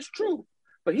you said is true.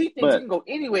 But he thinks he can go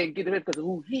anywhere and get them in because of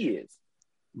who he is.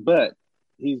 But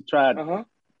he's tried a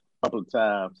couple of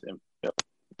times in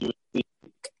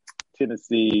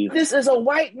Tennessee. This is a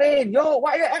white man, yo.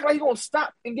 Why you act like he's gonna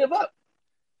stop and give up?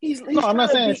 He's no, I'm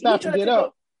not saying stop and get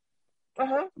up.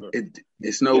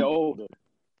 It's no.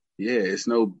 Yeah, it's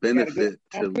no benefit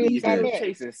to leave him.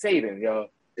 Chasing Saban, yo.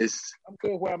 I'm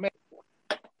good where I'm at.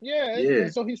 Yeah.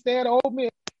 So he stayed at Ole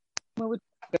Miss.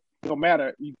 It don't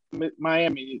matter.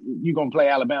 Miami, you're gonna play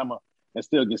Alabama and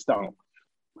still get stoned.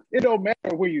 It don't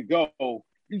matter where you go.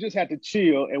 You just have to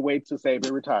chill and wait till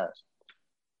Saban retires.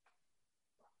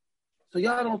 So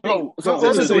y'all don't think? So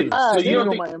you don't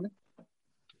think? Miami.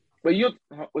 But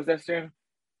what's that, Stan?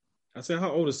 I said,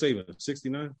 how old is Saban?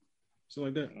 69,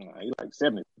 something like that. He's like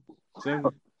 70. 70.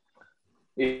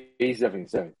 He's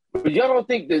 77. But y'all don't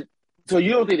think that? So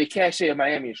you don't think the cachet of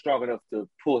Miami is strong enough to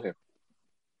pull him?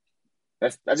 I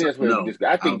think that's what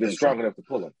I think they're strong enough to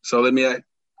pull him. So let me ask,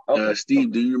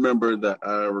 Steve, do you remember the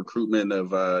recruitment of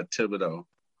Thibodeau?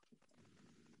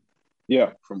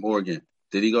 Yeah, from Oregon.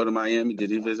 Did he go to Miami?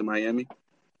 Did he visit Miami?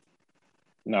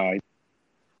 No.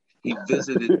 He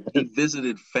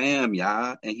visited fam,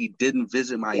 y'all, and he didn't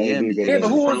visit Miami. Yeah, but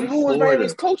who was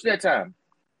Miami's coach that time?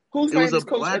 Who's Miami's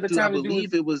coach at the time? I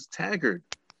believe it was Taggart.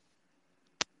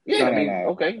 Yeah,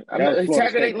 okay.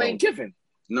 Taggart ain't Lane Kiffin.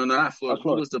 No, not Florida.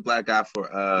 Who was the black guy for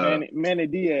Manny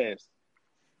Diaz?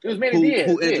 It was Manny Diaz.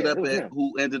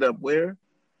 Who ended up where?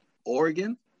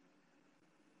 Oregon?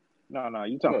 No,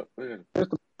 you talking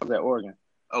Cristobal was at Oregon.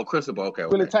 Oh, Cristobal, okay.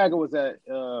 Willie Taggart was at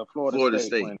Florida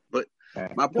State. But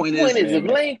my point is, if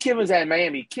Lane Kiffin's at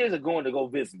Miami, kids are going to go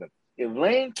visit him. If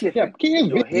Lane Kiffin,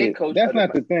 your head coach, that's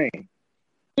not the thing.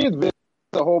 Kids visit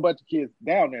a whole bunch of kids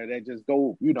down there that just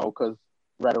go, because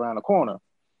right around the corner.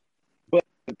 But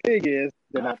the thing is,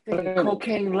 they're not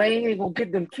Cocaine Lane ain't gonna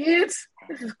get them kids.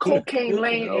 This is Cocaine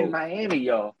Lane in Miami,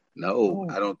 y'all. No,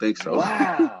 I don't think so.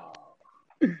 Wow.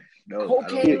 No,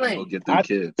 Cocaine Lane. He'll get them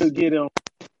kids. He'll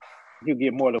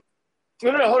get more than.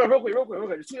 No, hold on, real quick.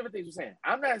 There's two different things you're saying.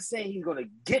 I'm not saying he's gonna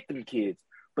get them kids,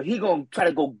 but he's gonna try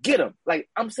to go get them. Like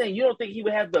I'm saying, you don't think he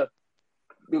would have the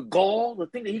gall, the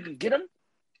thing that he could get them?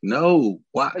 No.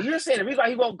 Why? Like you're saying the reason why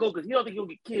he won't go because he don't think he'll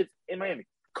get kids in Miami.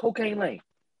 Cocaine Lane.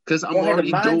 Because I'm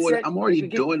already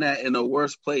doing that in a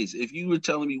worse place. If you were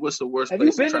telling me what's the worst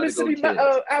place to try to go kids.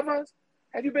 Alphonse?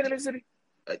 Have you been to Mississippi?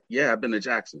 Yeah, I've been to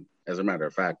Jackson, as a matter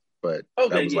of fact. But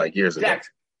that was like years ago.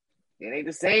 It ain't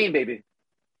the same, baby.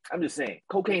 I'm just saying.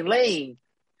 Cocaine Lane,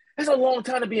 that's a long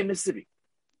time to be in Mississippi.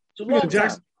 It's a long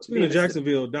time. Speaking of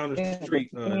Jacksonville, down the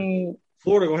street,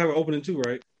 Florida going to have an opening too,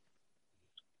 right?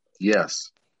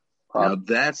 Yes. Now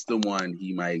that's the one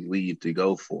he might leave to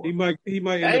go for. He might. I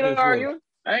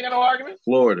ain't got no argument.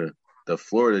 Florida, the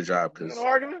Florida job, because no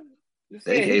argument.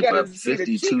 They gave up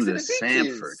 52 to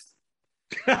Sanford.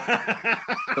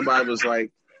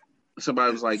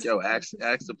 Somebody was like, yo, ask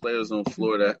the players on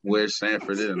Florida where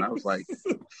Sanford is. And I was like,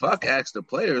 fuck, ask the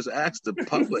players, ask the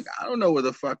public. I don't know where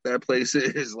the fuck that place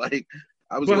is. Like,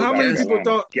 I was. But how many people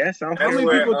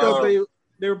thought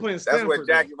they were playing Stanford? That's where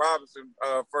Jackie Robinson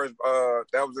first.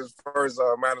 That was his first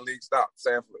minor league stop.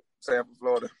 Sanford,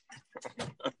 Florida.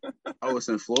 Oh, it's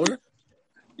in Florida.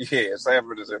 Yeah,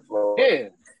 Sanford is in Florida. Yeah,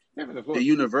 Sanford is Florida. The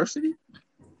university.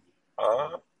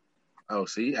 Oh,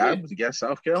 see, I would guess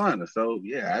South Carolina. So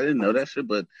yeah, I didn't know that shit,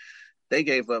 but they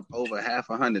gave up over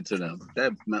 $500 to them.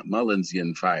 That Mullen's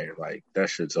getting fired. Like that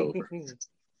shit's over.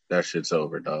 That shit's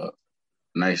over, dog.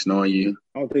 Nice knowing you.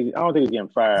 I don't think he's getting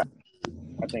fired.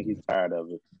 I think he's tired of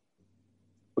it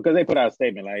because they put out a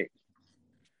statement like,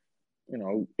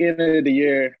 end of the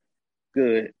year,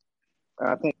 good.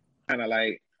 I think kind of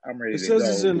like I'm ready to go do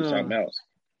something else.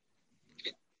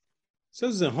 It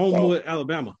says it's in Homewood,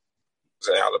 Alabama. It's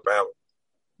in Alabama.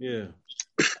 Yeah.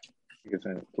 It's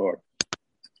in Florida.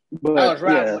 But I was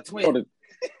riding with twin.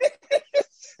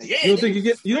 You don't think you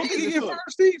get fired,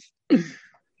 Steve?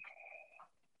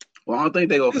 Well, I don't think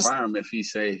they're going to fire him if he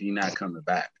says he's not coming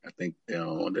back. I think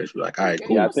they'll just be like, all right,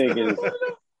 cool. Yeah, I think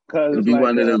it'll be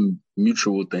one of them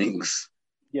mutual things.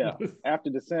 Yeah. After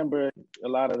December, a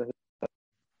lot of the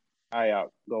buyout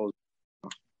goes, a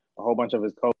whole bunch of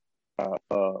his coaches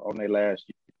on their last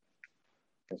year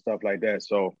and stuff like that.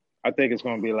 So I think it's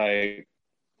going to be like,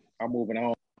 I'm moving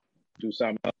on, do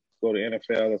something else, go to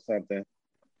NFL or something,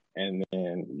 and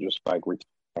then just like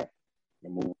retire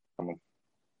and move.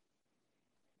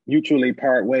 mutually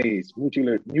part ways.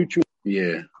 Mutually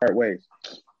part ways.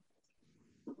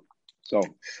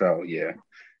 So yeah.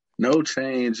 No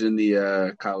change in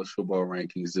the college football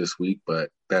rankings this week,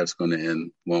 but that's going to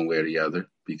end one way or the other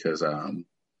because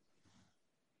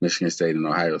Michigan State and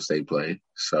Ohio State play.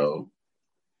 So,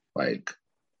 like,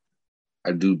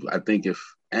 I think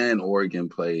and Oregon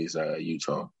plays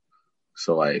Utah.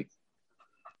 So, like,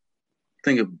 I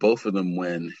think if both of them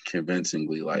win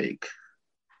convincingly, like,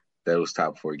 those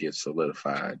top four get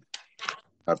solidified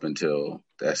up until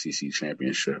the SEC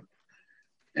championship.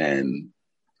 And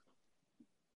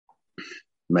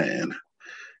man,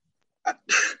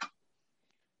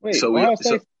 wait. So Ohio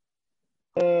State,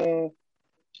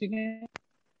 Michigan,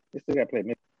 they still got to play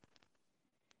Michigan.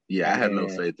 Yeah, I have no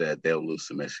faith that they'll lose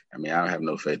to Michigan. I mean, I don't have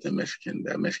no faith in Michigan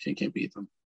that Michigan can beat them.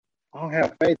 I don't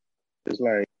have faith. It's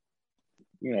like,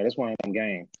 that's one of them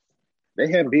games.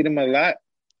 They haven't beat them a lot.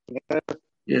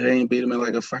 Yeah, they ain't beat them in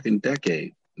like a fucking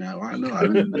decade. Now I know.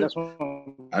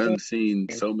 I haven't seen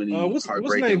so many heartbreaking losses.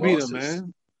 What's name beat them,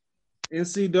 man?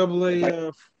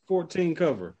 NCAA 14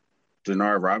 cover.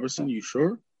 Denard Robinson, you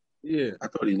sure? Yeah. I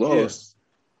thought he lost. Yes.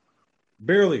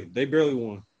 Barely. They barely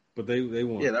won, but they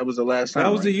won. Yeah, that was the last time.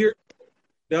 That was the year.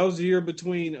 That was the year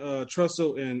between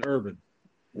Trussell and Urban.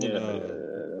 When,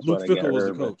 Luke Fickell was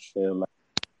the coach.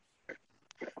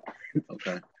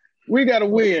 Okay. We got to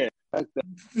win.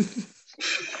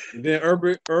 Then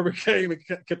Urban came and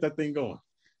kept that thing going.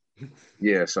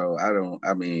 Yeah, so I don't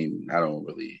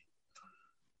really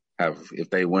have. If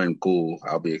they win, cool.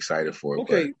 I'll be excited for it.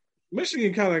 Okay,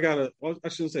 Michigan kind of got to. Well, I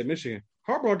shouldn't say Michigan.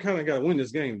 Harbaugh kind of got to win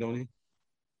this game, don't he?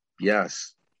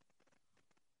 Yes.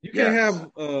 You can't have.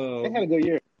 They had a good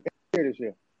year this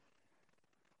year.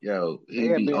 Yo,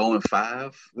 he'd be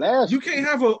 0-5. Last you can't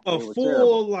have a full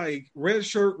terrible. Like red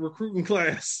shirt recruiting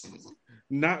class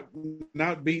not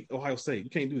beat Ohio State. You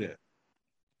can't do that.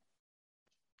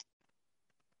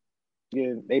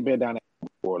 Yeah, they've been down there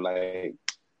before, like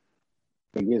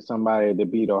to get somebody to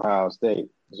beat Ohio State,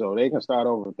 so they can start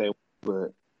over if they want,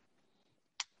 but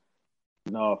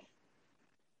enough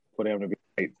for them to be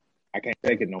great. I can't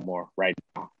take it no more right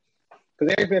now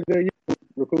because they've been good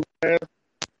recruiting class.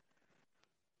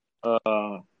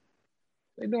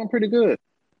 They're doing pretty good.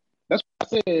 That's why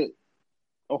I said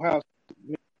Ohio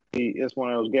State is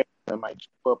one of those games that might jump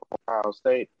up Ohio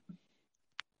State.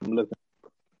 I'm looking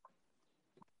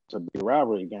to be a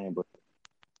rivalry game, but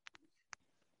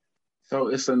so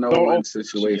it's a no-win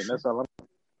situation. That's all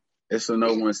it's a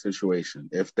no-win situation.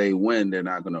 If they win, they're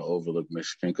not going to overlook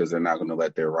Michigan because they're not going to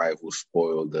let their rivals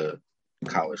spoil the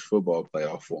college football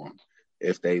playoff for them.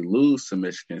 If they lose to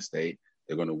Michigan State,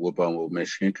 they're going to whoop on with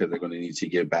Michigan because they're going to need to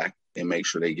get back and make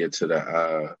sure they get to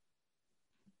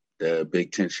the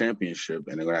Big Ten championship,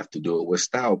 and they're going to have to do it with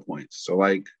style points. So,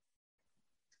 like,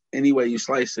 any way you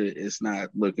slice it, it's not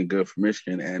looking good for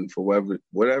Michigan. And for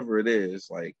whatever it is,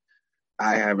 like,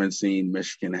 I haven't seen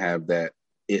Michigan have that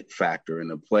it factor in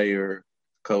the player,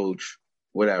 coach,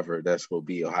 whatever, that's going to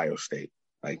be Ohio State.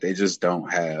 Like, they just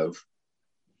don't have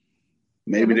 –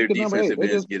 maybe their defensive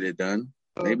ends get it done.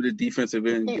 Maybe the defensive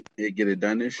end get it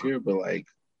done this year, but, like,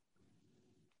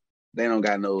 they don't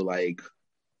got no, like,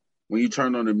 when you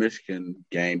turn on the Michigan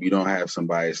game, you don't have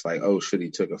somebody that's like, oh, shit, he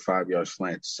took a 5-yard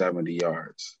slant 70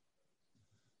 yards.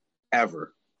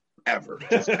 Ever.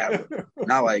 Just ever.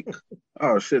 Not like,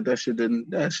 oh, shit, that shit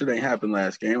ain't happened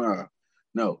last game.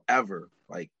 No, ever.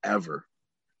 Like, ever.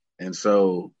 And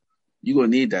so you're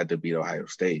going to need that to beat Ohio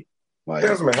State. Like,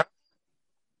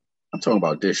 I'm talking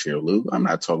about this year, Luke. I'm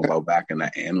not talking about back in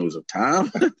the annals of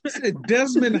time.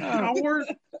 Desmond Howard?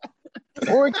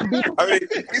 I mean,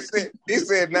 he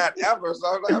said not ever.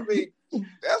 So, I mean,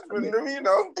 that's pretty,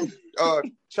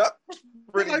 Chuck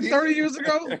pretty like 30 years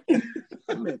ago.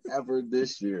 I meant ever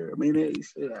this year. I mean,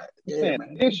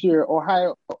 man. This year,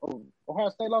 Ohio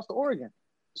State lost to Oregon.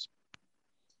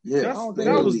 Yeah,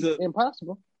 that was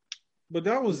impossible. But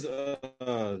that was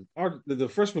the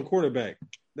freshman quarterback.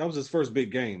 That was his first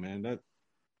big game, man.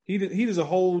 He's a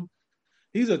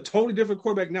totally different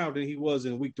quarterback now than he was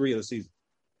in week 3 of the season.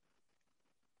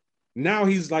 Now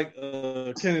he's like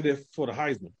a candidate for the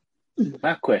Heisman.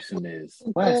 My question is,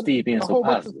 why is Steve being so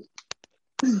positive?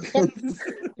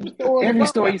 Every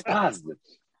story's positive.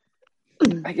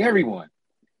 Like everyone.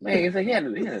 Man, it's like he had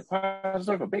a positive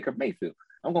story for Baker Mayfield.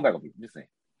 I'm going back on you. Just saying.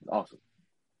 It's awesome.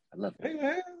 I love it. Hey,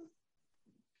 man.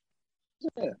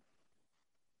 Yeah.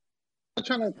 I'm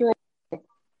trying to throw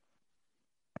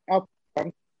out.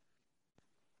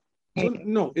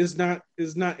 No, it's not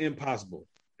impossible.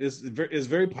 It's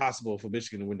very possible for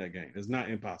Michigan to win that game. It's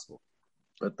not impossible.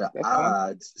 But the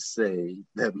odds say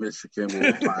that Michigan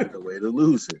will find a way to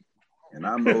lose it. And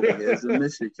I'm over here as a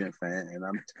Michigan fan, and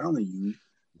I'm telling you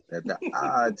that the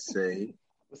odds say.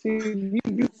 See,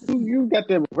 you got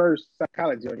the reverse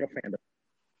psychology on your fandom.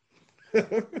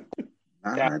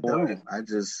 I don't. I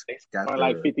just got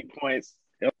like 50 points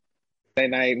that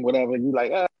night and whatever. You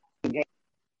like,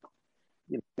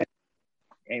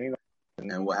 and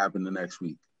what happened the next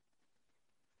week?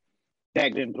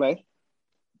 Dak didn't play.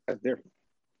 That's different.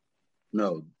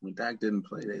 No, when Dak didn't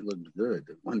play, they looked good.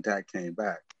 When Dak came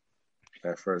back,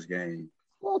 that first game.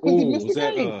 Well, because he missed the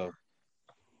game.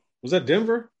 Was that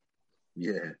Denver?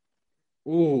 Yeah.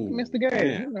 Ooh, he missed the game.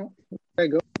 Man. You know, there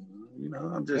you go. You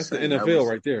know, I'm just that's saying. The NFL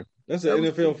right there. That's the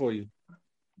NFL for you.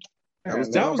 That was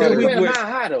the week where,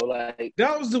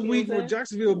 that was the week where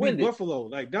Jacksonville beat Buffalo.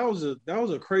 Like that was a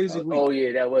crazy week. Oh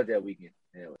yeah, that was that weekend.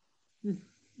 Yeah.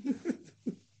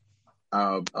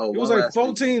 It was like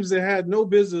 4 teams that had no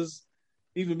business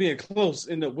even being close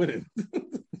end up winning.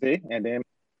 See, and then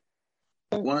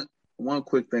one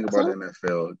quick thing about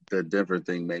NFL, the Denver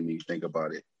thing made me think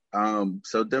about it.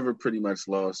 So Denver pretty much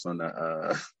lost on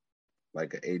the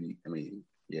like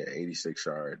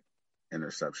 86-yard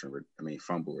interception.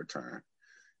 Fumble return,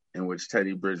 in which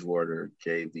Teddy Bridgewater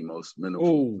gave the most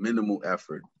minimal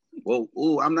effort. Well,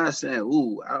 I'm not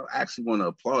saying I actually want to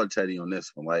applaud Teddy on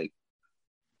this one. Like,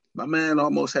 my man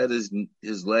almost had his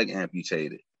leg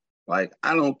amputated. Like,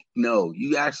 I don't know.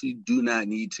 You actually do not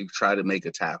need to try to make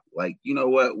a tackle. Like, you know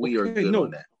what? We are good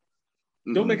on that.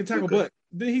 Don't make a tackle, but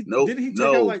did he take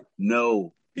out like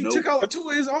he took out 2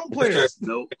 of his own players?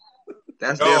 Nope.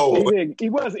 That's their fault. He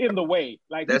was in the way.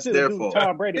 Like, that's their fault.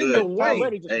 Tom Brady. Tom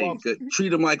Brady just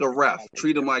treat him like a ref.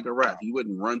 Treat him like a ref. You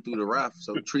wouldn't run through the ref,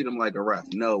 so treat him like a ref.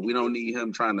 No, we don't need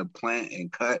him trying to plant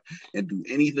and cut and do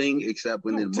anything except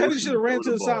when Teddy should have ran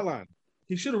to the sideline.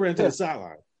 He should have ran to the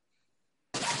sideline.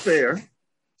 Fair.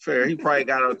 He probably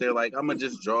got out there like, I'm gonna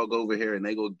just jog over here and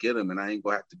they go get him and I ain't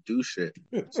gonna have to do shit.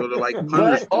 So they're like,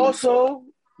 but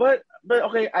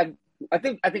okay, I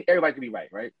think everybody can be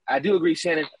right? I do agree,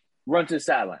 Shannon. Run to the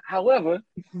sideline. However,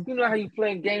 you know how you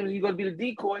playing games and you're going to be the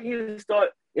decoy. He just thought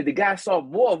if the guy saw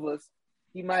more of us,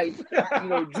 he might,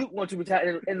 juke one, 2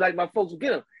 times, and like my folks would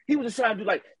get him. He was just trying to do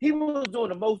he was doing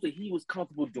the most that he was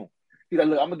comfortable doing. He's like,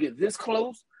 look, I'm going to get this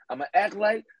close. I'm going to act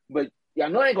like, but I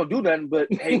know I ain't going to do nothing,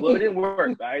 but hey, well, it didn't work.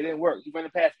 All right, it didn't work. You ran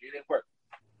the pass, it didn't work.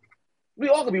 We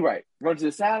all can be right. Run to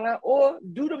the sideline or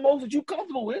do the most that you're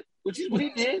comfortable with, which is what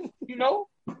he did, But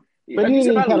he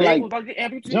didn't kind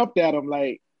of jumped at him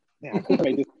like,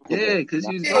 because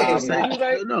he was about to say,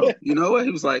 no. You know what?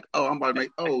 He was like, I'm about to make,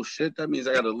 shit, that means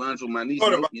I got to lunge with my knees.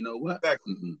 You know what?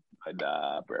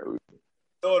 Nah, bro.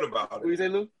 Thought about it. What you say,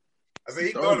 Lou? I said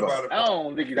he thought about it. I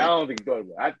don't think he thought about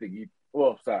it. I think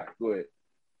sorry. Go ahead.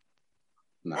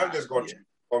 Nah, I'm just going to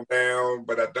calm down,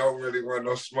 but I don't really want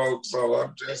no smoke, so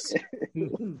I'm just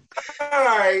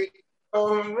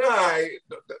all right.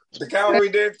 The cavalry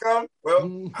did come. Well,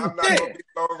 I'm not going to be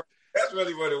over. That's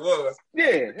really what it was.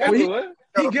 Yeah, that's what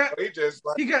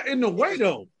he got in the way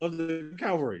though of the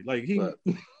cavalry. Like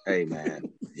hey man,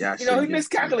 he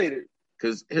miscalculated.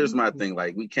 Because here's my thing: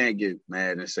 like, we can't get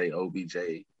mad and say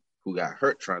OBJ, who got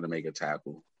hurt trying to make a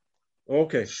tackle,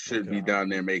 should be down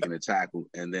there making a tackle,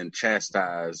 and then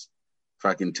chastise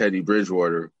fucking Teddy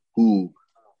Bridgewater, who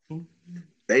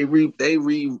they released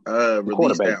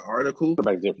that article.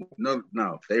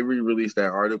 No, they re-released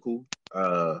that article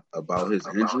about his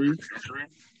injury.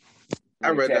 I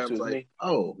read that, I was like,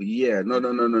 oh yeah,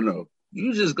 no.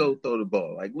 You just go throw the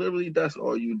ball. Like, literally, that's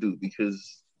all you do,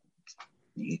 because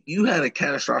you had a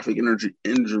catastrophic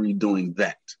injury doing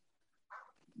that.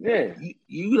 Yeah,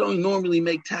 you don't normally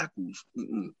make tackles.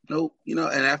 Nope. And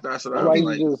after I said, I was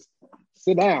like, just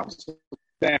sit down.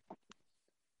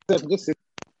 Just sit.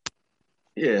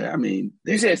 Yeah, I mean,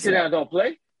 you said sit down, don't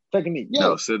play. Take a knee. Yeah.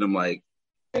 No, sit them like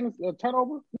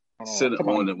turnover. Sit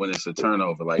on it when it's a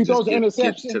turnover. Like, he just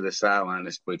get to the sideline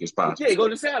as quick as possible. Yeah, go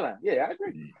to the sideline. Yeah, I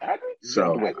agree.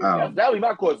 So that would be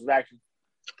my course of action.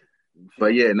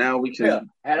 But yeah, now we can. Yeah,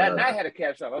 I had a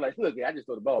catch shot. I was like, look, I just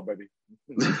throw the ball, baby.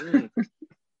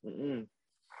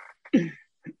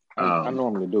 I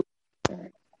normally do.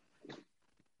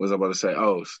 Was I about to say?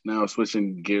 Oh, now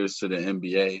switching gears to the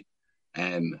NBA,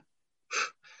 and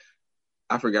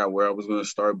I forgot where I was going to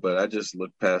start, but I just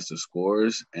looked past the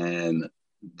scores, and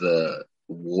the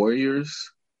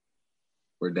Warriors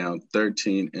were down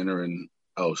 13 entering.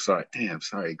 Oh, sorry. Damn,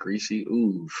 sorry, Greasy.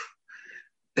 Oof.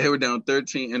 They were down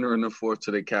 13 entering the fourth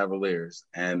to the Cavaliers,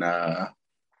 and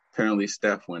apparently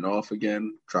Steph went off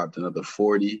again, dropped another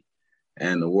 40,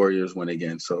 and the Warriors went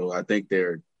again. So I think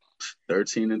they're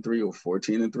 13-3 or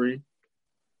 14-3.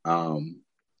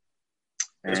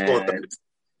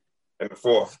 in the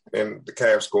fourth, and the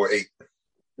Cavs scored 8.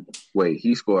 Wait,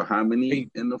 he scored how many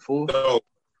in the fourth? No,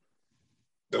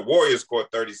 the Warriors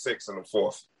scored 36 in the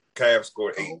fourth. Cavs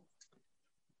scored 8.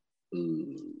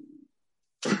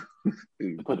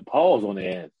 They put the pause on the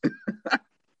end.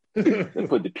 They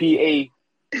put the PAWS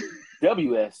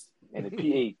and the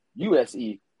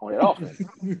PAUSE on that offense.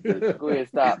 Go ahead,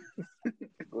 stop.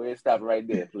 Go ahead, stop right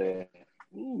there, player.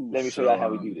 Let me show y'all how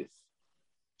we do this.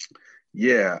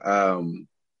 Yeah, I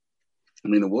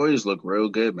mean the Warriors look real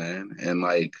good, man, and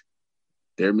like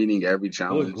they're meeting every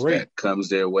challenge that comes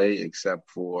their way, except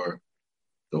for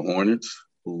the Hornets,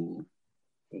 who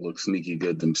look sneaky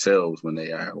good themselves when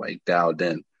they are like dialed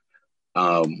in.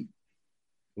 The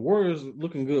Warriors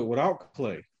looking good without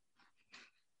Clay.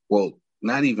 Well,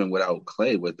 not even without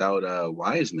Clay, without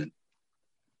Wiseman.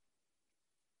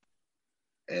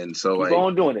 And so keep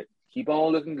on doing it. Keep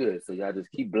on looking good. So y'all just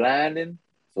keep blinding.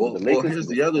 So well, the Lakers here's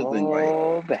the other thing,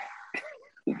 right? Back.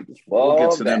 We'll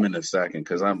get to them in a second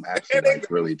because I'm actually like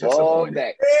really disappointed.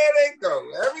 There they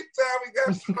go. Every time we got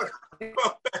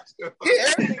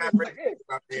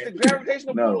the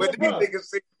gravitational pull. But these niggas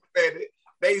said it.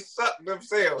 They suck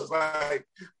themselves. Like,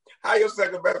 how your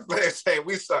second best player say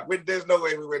we suck? There's no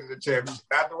way we win the championship.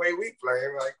 Not the way we play.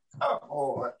 Like,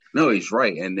 oh. No, he's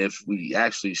right. And if we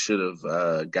actually should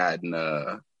have gotten,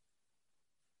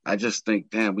 I just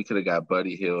think, damn, we could have got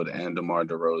Buddy Hield and DeMar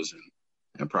DeRozan,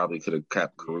 and probably could have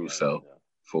kept Caruso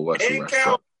for what's the rest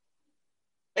of.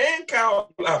 And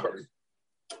Kyle Lowry.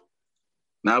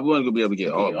 Now we weren't gonna be able to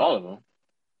get all of them. them.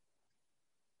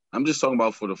 I'm just talking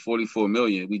about for the $44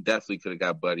 million, we definitely could have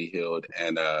got Buddy Hield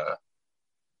and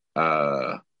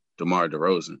DeMar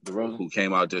DeRozan, who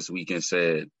came out this week and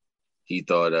said he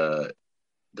thought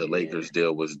the Lakers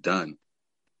deal was done.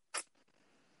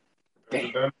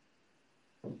 Damn.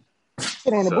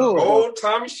 Put on the Bulls. Old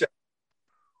Tommy Shaw.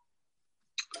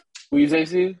 What you say,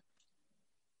 Steve?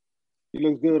 He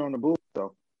looks good on the Bulls,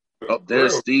 though. Oh,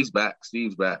 there's Steve's back.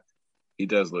 Steve's back. He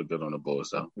does look good on the Bulls,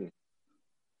 though.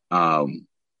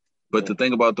 But the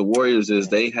thing about the Warriors is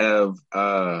they have,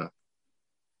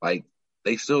 they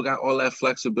still got all that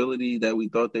flexibility that we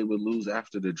thought they would lose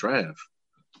after the draft.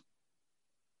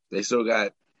 They still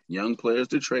got young players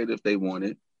to trade if they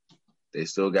wanted. They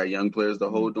still got young players to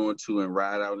hold on to and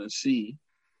ride out and see.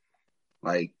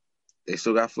 Like, they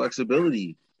still got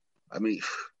flexibility. I mean,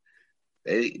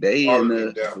 they in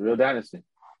the real dynasty.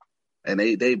 And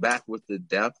they back with the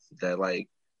depth that like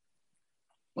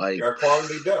got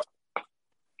quality depth.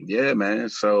 Yeah, man.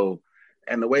 So,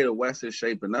 and the way the West is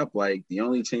shaping up, like the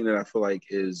only team that I feel like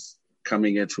is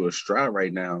coming into a stride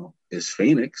right now is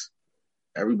Phoenix.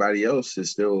 Everybody else is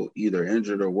still either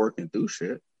injured or working through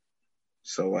shit.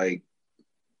 So, like,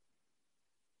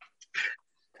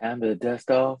 time to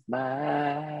dust off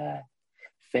my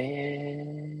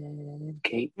fan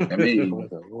cape. I mean, for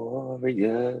the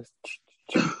Warriors.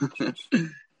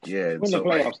 Yeah. When the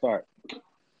playoffs start?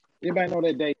 Anybody know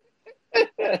that date?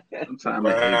 Sometime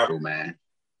in April, man.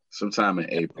 Sometime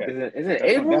in April. Is it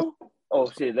April? Oh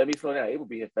shit! Let me slow down. April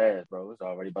be here fast, bro. It's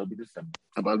already about to be December.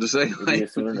 I'm about to say, it'll be here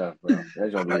soon enough, bro.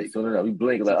 That's gonna be here soon enough. We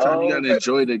blink like, you gotta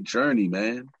enjoy the journey,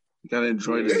 man. You gotta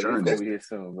enjoy the journey. It's gonna be here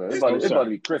soon, bro. It's about to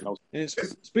be Christmas. And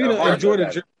speaking of enjoy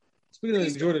the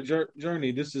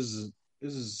journey, this is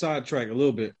sidetrack a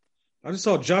little bit. I just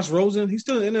saw Josh Rosen. He's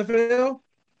still in the NFL.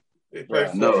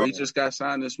 No, he just got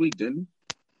signed this week, didn't he?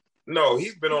 No,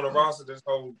 he's been on the roster this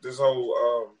whole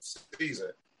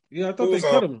season. Yeah, I thought they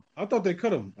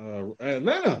cut him.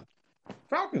 Atlanta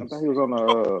Falcons. I thought he was on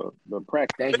the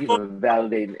practice. Thank you for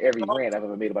validating every rant I've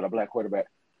ever made about a black quarterback.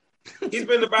 He's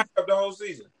been the backup the whole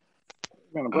season.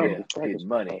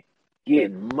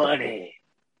 Getting money.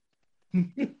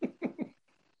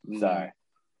 Sorry.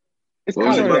 What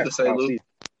was you about to say, Luke?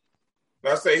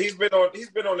 I say he's been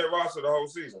on their roster the whole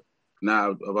season.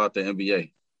 Now about the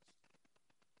NBA.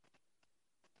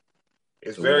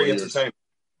 It's very entertaining.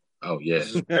 Oh yeah,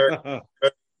 it's very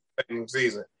entertaining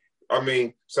season. I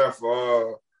mean, except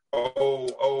for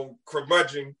old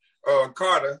curmudgeon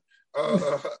Carter.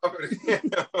 It's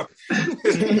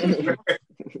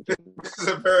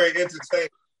a very entertaining.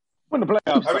 When the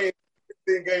playoffs, I mean,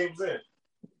 10 games in,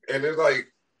 and it's like,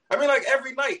 every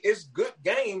night it's good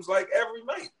games. Like every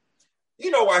night,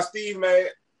 you know why Steve mad?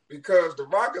 Because the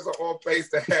Rockets are on pace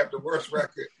to have the worst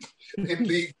record in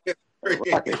league history.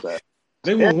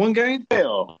 They won one game?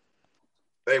 Hell.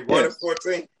 They won at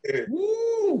 14. Yeah.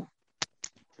 Woo!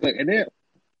 Look, and then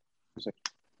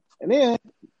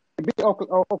the big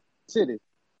Oklahoma City.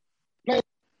 Last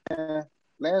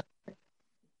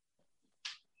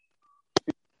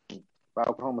by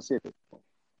Oklahoma City.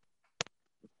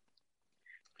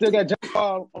 Still got John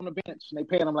Wall on the bench, and they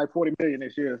paying him like $40 million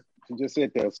this year to just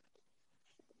sit there.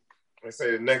 They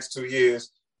say the next 2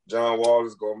 years, John Wall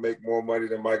is going to make more money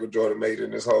than Michael Jordan made in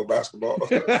this whole basketball.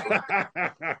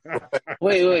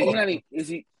 Wait, is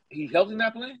he healthy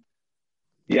not playing?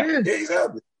 Yeah, he's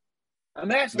healthy. I'm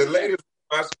asking. The latest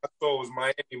I saw was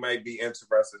Miami might be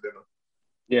interested in him.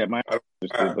 Yeah, Miami,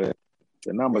 but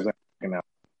the numbers ain't working out.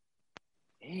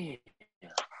 Yeah.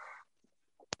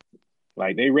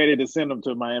 Like they ready to send him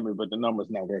to Miami, but the numbers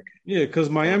not working. Yeah, because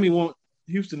Miami want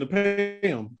Houston to pay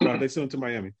him. So they send him to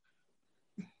Miami.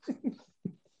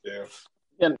 Yeah.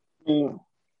 I mean,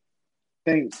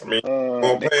 they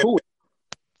cool.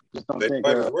 Just don't think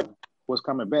what's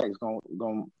coming back is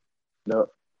going enough.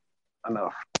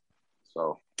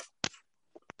 So,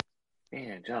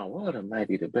 man, John Wall might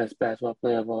be the best basketball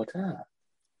player of all time.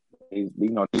 They're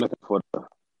looking for the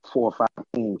 4 or 5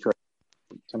 team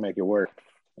to make it work,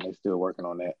 and they're still working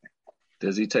on that.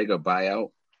 Does he take a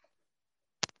buyout?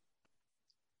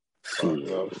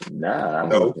 Nah,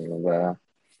 no.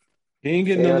 He ain't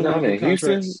getting none of the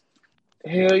Houston.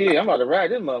 Hell yeah, I'm about to ride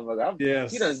this motherfucker.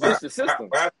 Yes. He done glitched the system.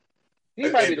 He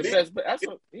might be the best, but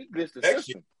he glitched the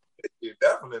system. Year,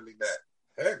 definitely not.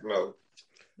 Heck no.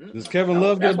 Does Kevin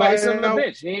Love get a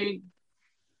buyout?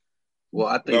 Well,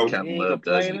 I think Kevin Love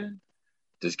doesn't.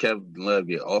 Does Kevin Love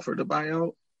get offered a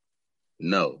buyout?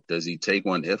 No. Does he take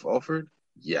one if offered?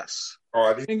 Yes.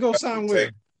 Oh, and go sign with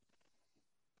him.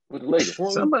 With the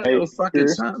Lakers. Somebody will fucking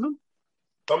sign him.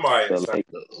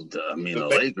 The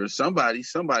Lakers. Somebody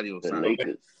will sign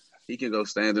him. He can go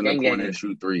stand in the corner and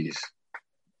shoot threes.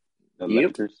 The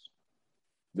Lakers.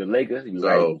 You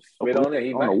right. Spit on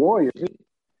it. On the Warriors.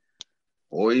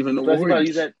 Or even the Plus Warriors.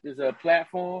 Use that as a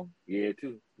platform. Yeah,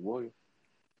 too. The Warriors.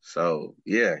 So,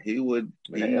 yeah, he would.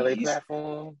 The LA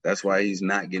platform. That's why he's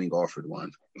not getting offered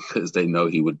one, because they know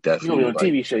he would definitely. On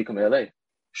TV show, you come to LA.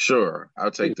 Sure,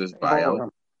 I'll take this buyout.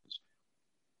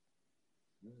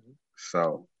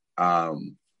 So,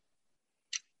 10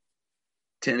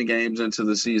 games into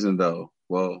the season, though.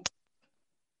 Well,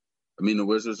 I mean, the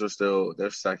Wizards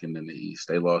they're second in the East.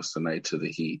 They lost tonight to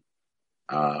the Heat,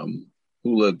 who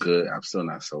look good. I'm still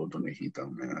not sold on the Heat,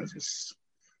 though, man.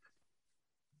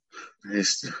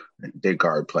 Their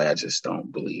guard play, I just don't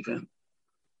believe in.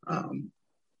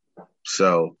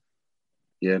 So,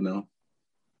 yeah, no.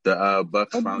 The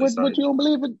Bucks finally started. What you don't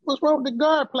believe in? What's wrong with the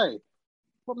guard play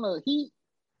from the Heat?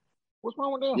 What's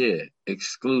wrong with them? Yeah,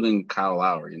 excluding Kyle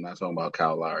Lowry. I'm not talking about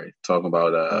Kyle Lowry. Talking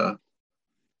about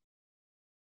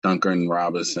Duncan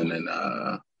Robinson and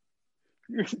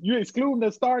you excluding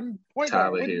the starting point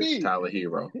Tyler guard. Hero. Tyler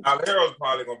Hero's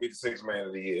probably going to be the 6th man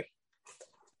of the year.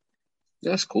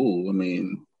 That's cool. I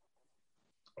mean,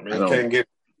 you can't get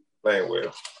playing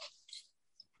well.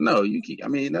 No,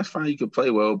 that's fine. You can play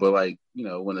well, but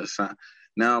when it's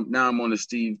now I'm on the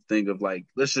Steve thing of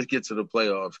let's just get to the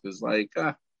playoffs because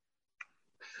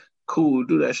cool,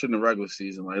 do that shit in the regular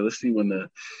season. Let's see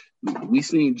we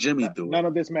seen Jimmy do it. None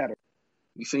of this matter.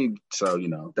 We seen that's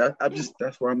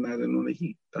where I'm not in on the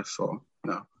Heat. That's all.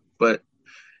 No, but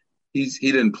he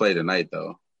didn't play tonight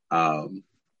though.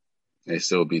 They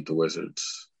still beat the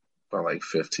Wizards by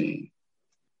 15.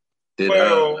 Did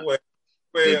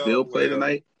Bill play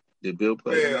tonight? Did Bill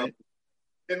play tonight?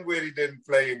 Dinwiddie didn't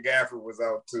play and Gafford was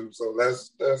out too. So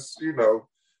let's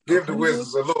give the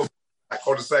Wizards a little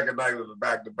on the second night of the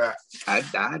back-to-back. I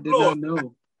did not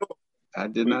know. I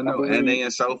did not know. And they in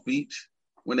South Beach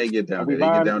when they get down there. They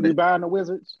get down there. We buying the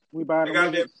Wizards. We buying the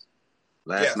Wizards.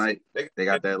 Last night. They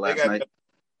got that last night.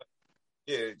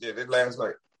 Yeah, that last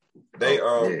night.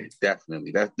 Yeah,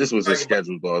 definitely. This was a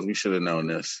scheduled balls. We should have known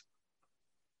this.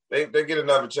 They get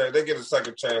another chance. They get a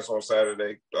second chance on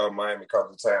Saturday. Miami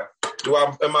comes to town.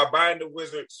 Am I buying the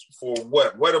Wizards for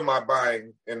what? What am I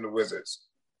buying in the Wizards?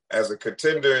 As a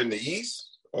contender in the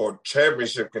East or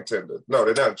championship contender? No,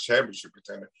 they're not a championship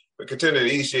contender, but contender in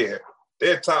the East. Yeah,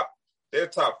 they're top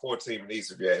 4 team in the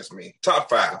East. If you ask me, top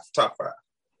five.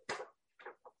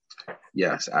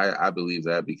 Yes, I believe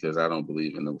that because I don't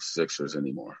believe in the Sixers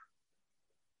anymore.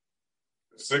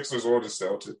 The Sixers or the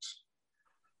Celtics?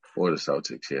 Or the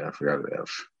Celtics, yeah. I forgot that.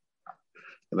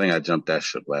 I think I jumped that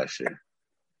ship last year.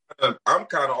 I'm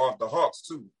kind of off the Hawks,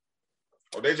 too.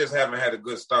 Or they just haven't had a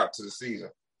good start to the season.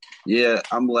 Yeah,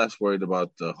 I'm less worried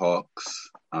about the Hawks.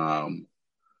 I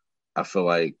feel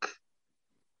like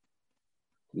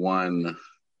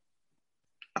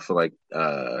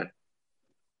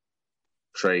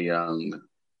Trae Young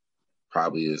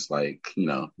probably is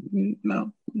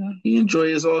he enjoy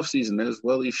his offseason as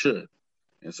well he should.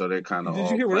 And so they're kind of Did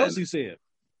you hear what else he said?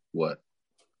 What?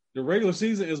 The regular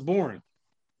season is boring.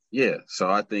 Yeah, so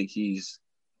I think he's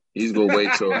He's gonna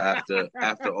wait till after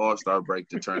All-Star break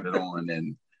to turn it on,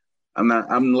 and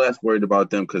I'm less worried about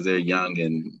them because they're young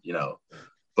and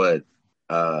but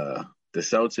the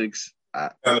Celtics,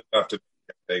 I don't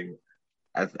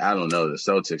know the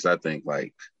Celtics.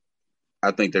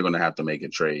 I think they're gonna have to make a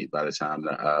trade by the time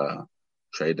the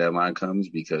trade deadline comes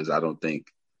because I don't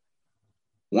think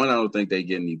they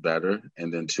get any better,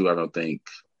 and then two, I don't think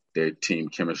their team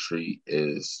chemistry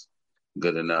is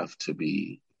good enough to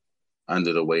be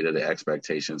under the weight of the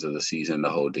expectations of the season to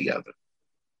hold together.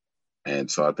 And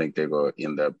so I think they're going to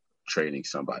end up trading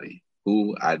somebody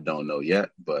who I don't know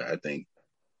yet, but I think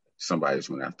somebody's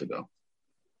going to have to go.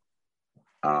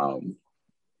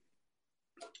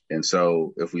 And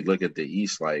so if we look at the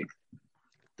East, like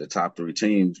the top three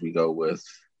teams, we go with,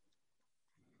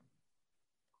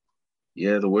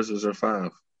 the Wizards are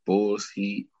 5. Bulls,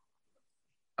 Heat,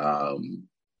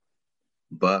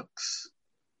 Bucks,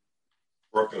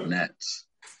 Brooklyn, Nets,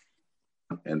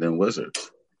 and then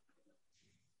Wizards.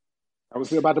 How we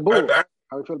feel about the Bulls?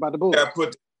 How we feel about the Bulls? I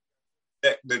put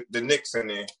the Knicks in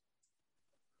there.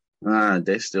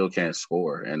 They still can't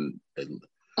score. And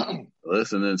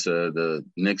listening to the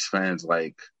Knicks fans,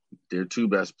 like their two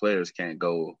best players can't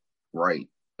go right.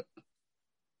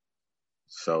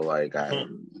 So like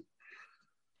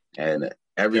and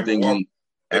everything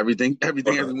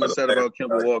everyone said about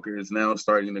Kemba Walker is now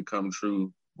starting to come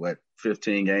true.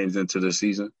 15 games into the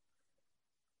season?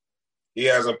 He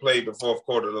hasn't played the fourth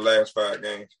quarter of the last 5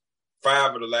 games.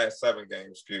 5 of the last 7 games,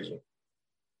 excuse me.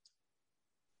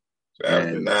 So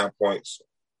averaging 9 points.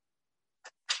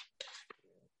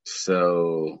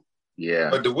 So, yeah.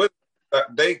 But the Wizards,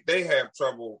 they have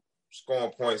trouble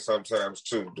scoring points sometimes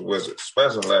too, the Wizards.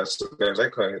 Especially the last 2 games. They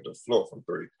couldn't hit the floor from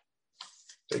 3.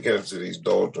 They get into these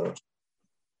doldrums.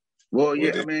 Well,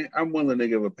 yeah, I mean, I'm willing to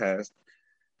give a pass.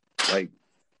 Like,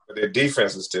 but their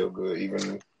defense is still good,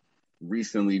 even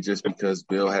recently, just because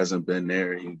Bill hasn't been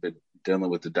there. He's been dealing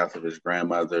with the death of his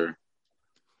grandmother.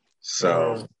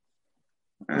 So,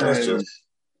 you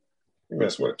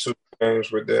missed 2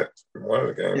 games with that? One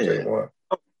of the games they won.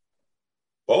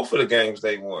 Both of the games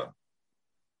they won.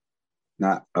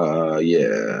 The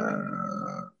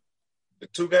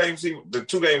 2 games he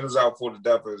was out for the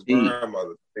death of his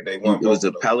grandmother. They won. It was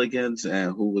the Pelicans,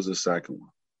 and who was the second one?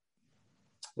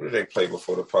 Who did they play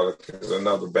before the Pelicans?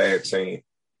 Another bad team.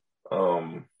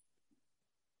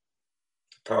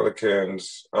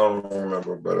 Pelicans, I don't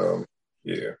remember, but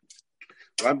yeah.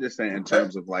 I'm just saying in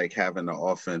terms of like having the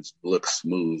offense look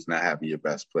smooth, not having your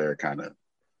best player kind of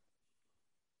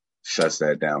shuts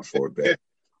that down for a bit.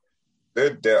 Their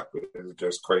depth is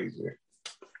just crazy.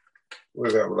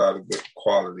 We have a lot of good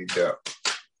quality depth.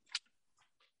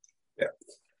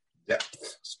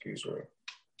 Depth. Excuse me.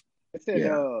 They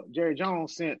said Jerry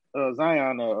Jones sent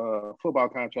Zion a football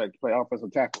contract to play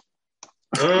offensive tackle.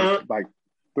 Like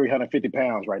 350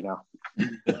 pounds right now.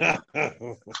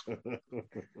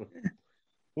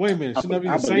 Wait a minute. Shouldn't that be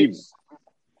the Saints?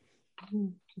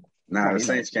 Nah, the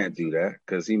Saints can't do that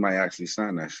because he might actually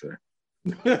sign that shit.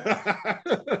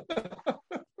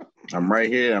 I'm right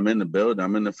here. I'm in the building.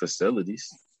 I'm in the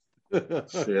facilities.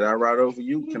 Should I ride over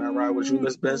you? Can I ride with you,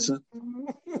 Miss Benson?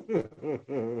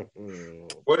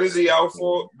 What is he out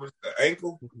for? With the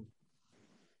ankle?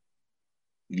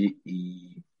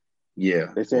 Yeah.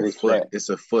 They said it's flat. It's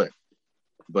a foot.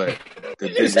 But the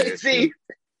bigger issue.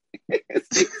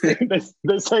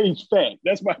 They say he's fat.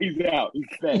 That's why he's out. He's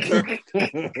fat.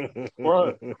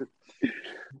 Bro,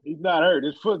 he's not hurt.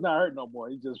 His foot's not hurt no more.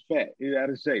 He's just fat. He's out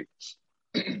of shape.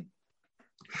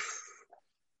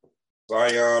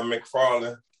 Zion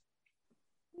McFarlane.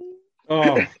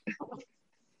 Oh.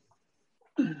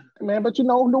 Man, but New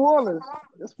Orleans,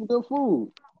 that's some good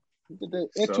food. The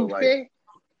etouffee.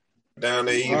 Down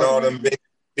there eating all them big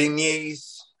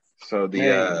beignets. So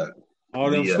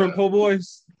all them shrimp po'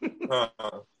 boys.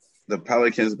 The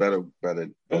Pelicans better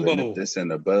nip this in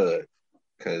the bud,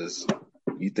 because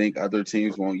you think other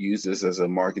teams won't use this as a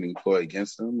marketing ploy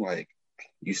against them? Like,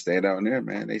 you stay down there,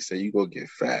 man. They say you go get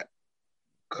fat.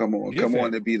 Come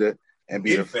on to be the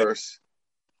first.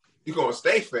 You gonna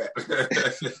stay fat.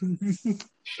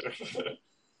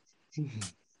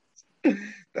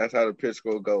 That's how the pitch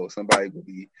go.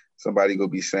 Somebody go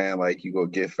be saying like you go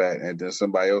get fat, and then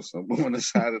somebody else on the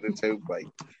side of the table like,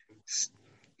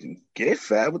 get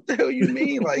fat? What the hell you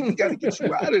mean? Like, we gotta get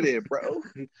you out of there, bro.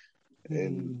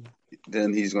 And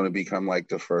then he's gonna become like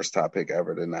the first top pick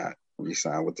ever to not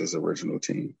re-sign with his original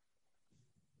team.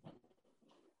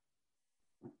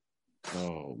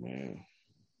 Oh man,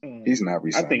 he's not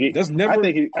re-signing. I think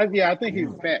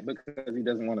he's fat because he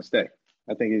doesn't want to stay.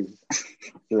 I think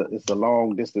it's a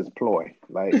long distance ploy.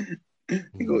 Like,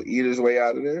 He gonna eat his way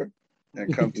out of there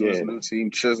and come to his new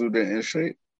team chiseled and in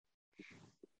shape.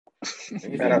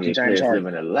 Shout out to James Harden.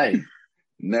 Living a life.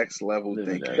 Next level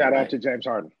thinking. Shout out to James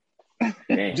Harden.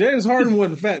 James Harden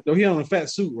wasn't fat though. He on a fat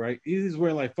suit, right? He's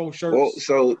wearing like 4 shirts. Well,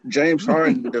 so James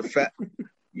Harden, the fat.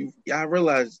 Y'all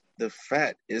realize the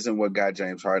fat isn't what got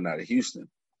James Harden out of Houston.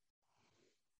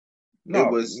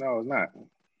 No, it's not.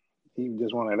 He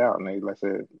just wanted out, and they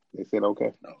said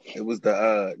okay. No, it was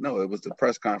the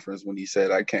press conference when he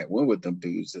said, "I can't win with them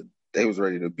dudes," and they was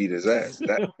ready to beat his ass.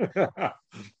 Boogie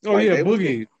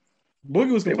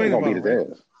was complaining about beat his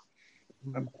ass.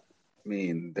 I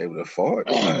mean, they would have fought,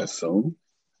 I assume.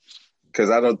 Because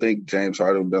I don't think James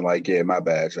Harden would have been like, "Yeah, my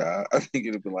bad, y'all." I think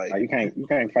it'd have been like, you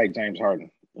can't fight James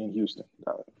Harden in Houston.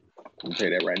 I'll say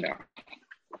that right now.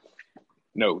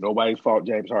 No, nobody's fought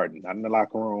James Harden. Not in the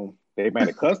locker room. They might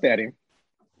have cussed at him,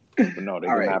 but no, they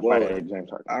did not fight James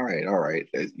Harden. All right.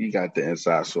 You got the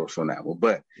inside source on that one.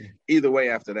 But either way,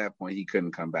 after that point, he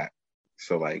couldn't come back.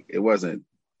 So, like, it wasn't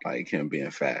like him being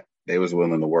fat. They was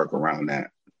willing to work around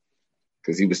that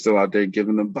because he was still out there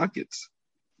giving them buckets.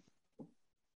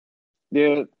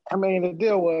 Yeah, I mean, the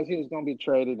deal was he was going to be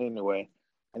traded anyway,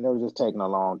 and it was just taking a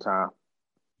long time.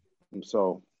 And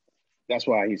so that's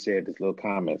why he said this little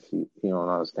comments. He don't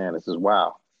understand. This is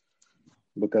wild.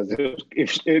 Because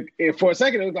if for a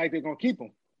second it was like they're gonna keep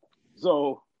him,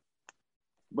 so.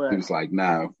 But he was like,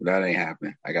 "Nah, that ain't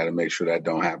happening. I got to make sure that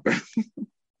don't happen."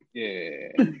 Yeah,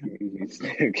 give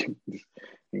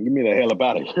me the hell up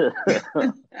out of here.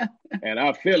 And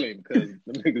I feel him because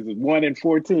the niggas is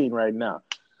 1-14 right now.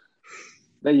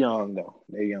 They young though.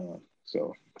 They young.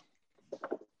 So,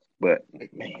 but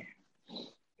man,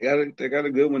 they got a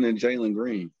good one in Jalen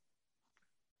Green.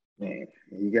 Man,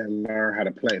 you got to learn how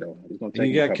to play, though. It's going to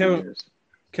take you a couple years.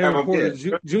 Kevin Porter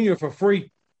Jr. for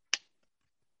free.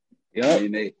 Yeah, I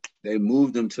mean, they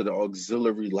moved him to the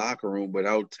auxiliary locker room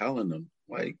without telling them.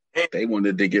 Like, they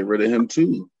wanted to get rid of him,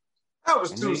 too. That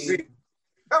was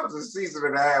that was a season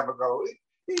and a half ago.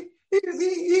 He's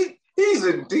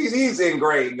in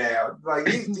grade now. Like,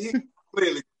 he's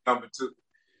clearly number 2.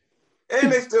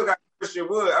 And they still got Christian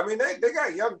Wood. I mean, they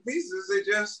got young pieces. They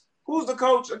just... Who's the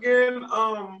coach again?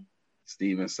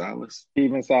 Stephen Silas.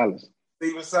 Stephen Silas,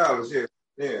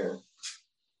 yeah.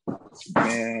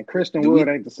 Man, Christian Wood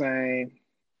ain't the same.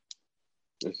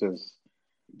 It's just.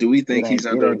 Do we think he's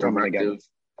under a directive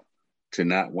to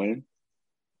not win?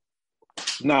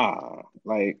 Nah.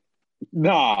 It's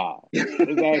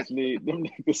actually them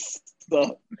niggas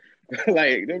stuck.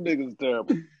 Like them niggas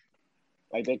terrible.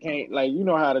 Like they can't, like, you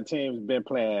know how the team's been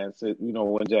playing, so, you know,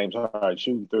 when James Harden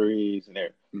shooting threes and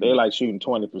they like shooting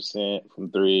 20%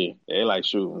 from 3. They like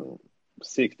shooting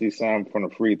 60-something from the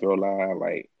free throw line.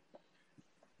 Like,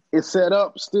 it's set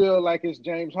up still like it's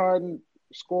James Harden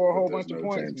score a whole bunch of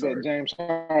points, but James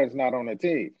Harden's not on the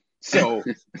team. So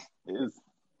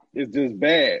it's just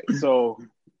bad. So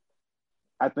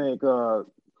I think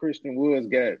Christian Woods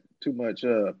got too much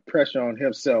pressure on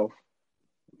himself.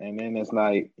 And then it's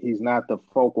like he's not the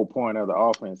focal point of the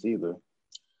offense either.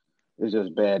 It's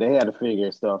just bad. They had to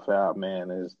figure stuff out,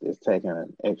 man. It's taking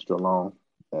an extra long.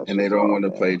 And they don't want to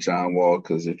play John Wall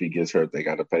because if he gets hurt, they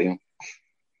got to pay him.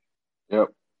 Yep.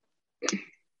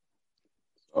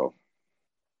 So,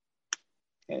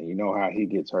 and you know how he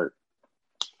gets hurt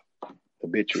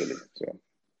habitually. So,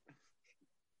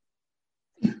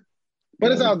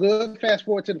 but it's all good. Fast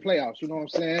forward to the playoffs. You know what I'm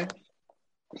saying?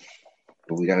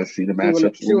 But we got to see the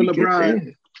matchups. See what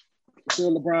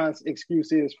LeBron's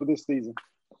excuse is for this season.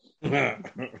 Long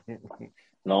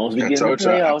as we get the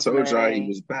playoffs, I told y'all he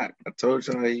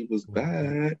was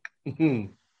back.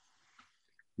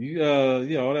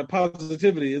 All that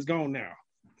positivity is gone now.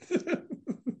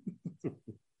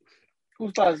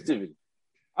 Who's positivity?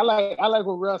 I like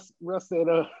what Russ said.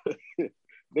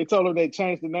 They told him they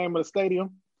changed the name of the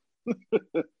stadium.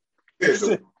 They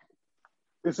said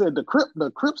the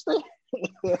Crip Stadium.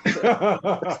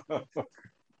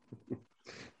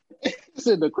 Is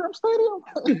it the Crip Stadium?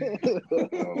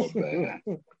 Oh man!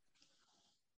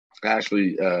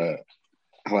 Actually, I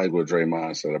like what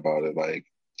Draymond said about it. Like,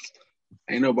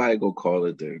 ain't nobody gonna call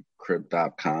it the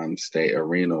Crip.com State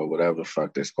Arena or whatever the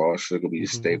fuck this called. It should be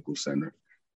Staples Center.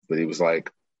 But he was like,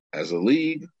 as a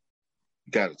league, you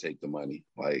got to take the money.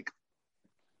 Like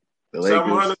the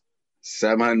Lakers,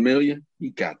 $700 million.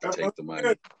 You got to take the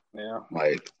money. Yeah.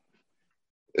 Like,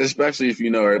 especially if you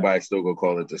know everybody still gonna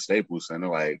call it the Staples Center.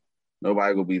 Like,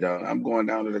 nobody gonna be down. I'm going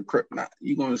down to the Crip. Nah,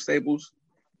 you going to Staples?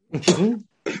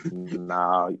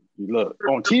 Nah, look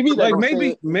on TV. Like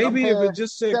maybe if it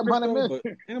just said crypto, but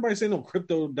anybody say no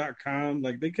crypto.com.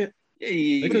 Like they can't.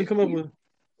 Yeah. They couldn't come up with.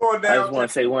 I just want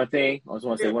to say one thing.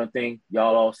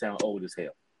 Y'all all sound old as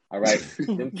hell. All right,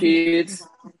 them kids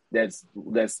that's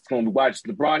going to watch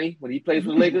LeBron when he plays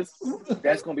for the Lakers.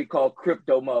 That's going to be called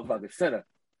crypto motherfucking center.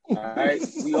 All right,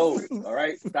 we old. All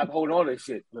right, stop holding on to this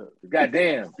shit.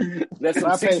 Goddamn, let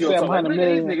some 6-year-olds talk about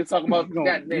these niggas talking about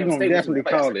goddamn definitely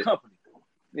call it company.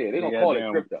 Yeah, they gonna call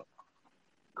it crypto.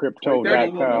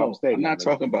 Crypto.com I'm not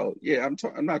talking about. Yeah, I'm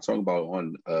not talking about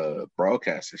on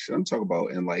broadcast and shit. I'm talking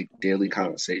about in like daily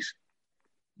conversation.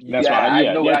 That's right.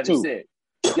 I know what I just said.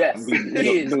 Yes,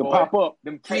 kids, boy. Pop up.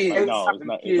 Them kids. No, it's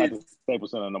not the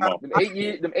Staples Center no more. Them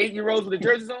 8-year-olds with the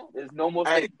jerseys on. There's no more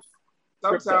Staples.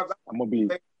 Sometimes I'm gonna be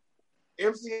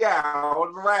MCI or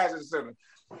the Verizon Center.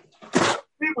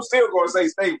 People still gonna say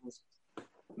Staples.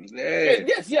 Yeah.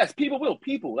 Yes. People will.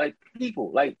 People like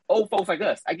old folks like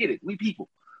us. I get it. We people.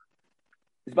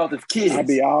 It's about the kids. I'll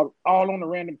be all on the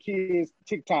random kids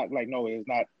TikTok. Like, no, it's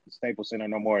not Staples Center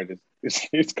no more.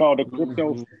 It's called the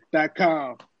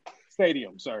Crypto.com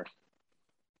Stadium, sir.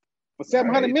 For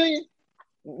 $700 million.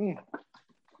 Mm-mm.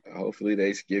 Hopefully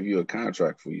they give you a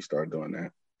contract before you start doing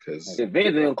that. Because if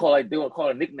they're gonna call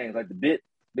it nicknames like the bit.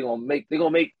 They're gonna make.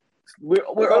 We're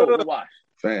old to watch.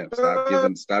 Fam,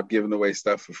 stop giving away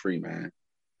stuff for free, man.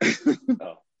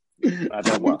 Oh,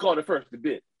 we called it first the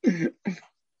bit.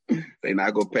 They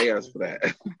not gonna pay us for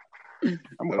that.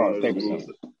 I'm gonna call it Staples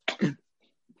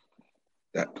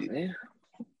Center.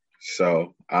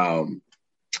 So, let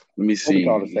me see. I'm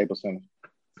gonna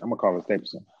call it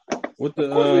Staples Center. What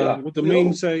the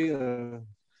meme say?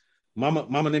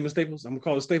 Mama name is Staples. I'm gonna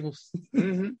call it Staples.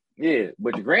 Mm-hmm. Yeah,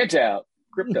 but your grandchild,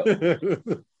 crypto.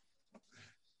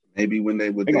 Maybe when they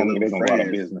would they're gonna go out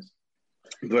of business.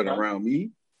 But around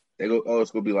me, they go, oh,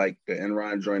 it's gonna be like the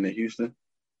Enron joint in Houston.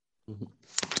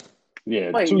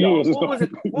 Yeah, wait, 2 years.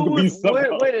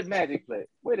 Where did Magic play?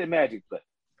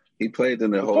 He played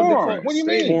in a whole different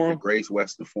stadium, the Grace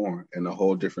Western Forum, in a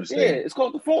whole different stadium. Yeah, it's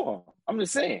called the Forum. I'm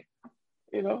just saying,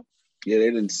 Yeah,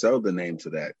 they didn't sell the name to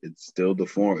that. It's still the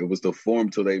Forum. It was the Forum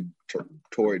till they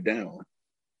tore it down.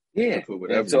 Yeah.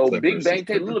 So Big Bang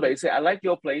take Little Bang say, I like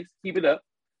your place. Keep it up.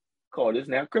 Call this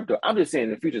now crypto. I'm just saying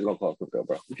the future's gonna call it crypto,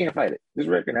 bro. We can't fight it. Just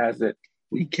recognize that.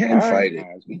 We can fight it.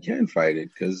 We can fight it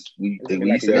because we they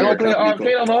don't play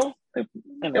arcade no more.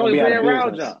 They only play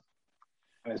around, John.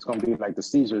 And it's gonna be like the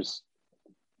Caesars.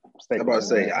 I'm about to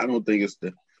say, I don't think it's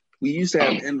we used to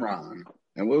have Enron.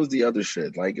 And what was the other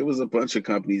shit? Like, it was a bunch of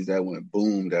companies that went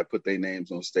boom that put their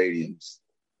names on stadiums.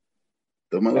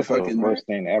 The motherfucking... That's the worst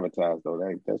thing to advertise, though.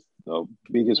 That's the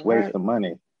biggest waste of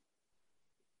money.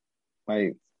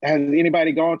 Like, has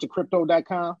anybody gone to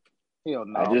Crypto.com? Hell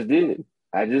no. I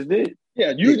just did.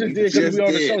 Yeah, you just did because we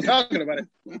on the show talking about it.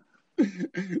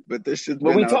 But this shit's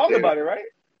been we talked about it, right?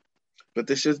 But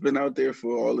this shit's been out there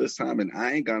for all this time, and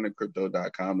I ain't gone to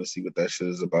Crypto.com to see what that shit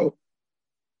is about.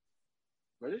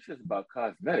 But this is about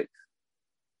cosmetics.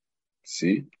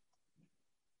 See?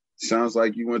 Sounds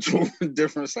like you went to a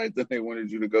different site than they wanted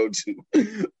you to go to.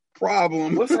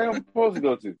 Problem. What site I'm supposed to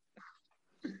go to?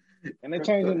 And they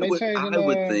changing. I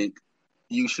would think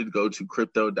you should go to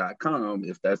Crypto.com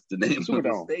if that's the name of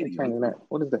the stadium.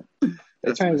 What is that?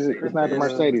 They changed it. It's not the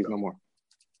Mercedes no more.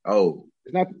 Oh.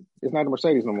 It's not the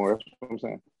Mercedes no more. That's what I'm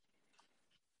saying.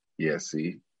 Yeah,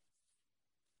 see?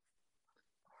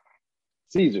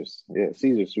 Caesars. Yeah,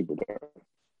 Caesars Superdome.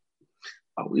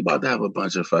 Oh, we about to have a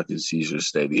bunch of fucking Caesars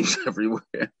stadiums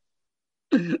everywhere.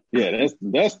 Yeah,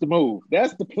 that's the move.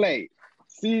 That's the play.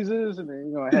 Caesars, and then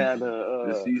you're gonna have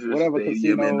the Caesars whatever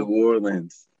Stadium casino. in New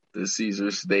Orleans, the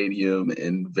Caesars Stadium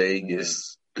in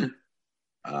Vegas.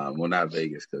 Well, not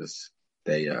Vegas because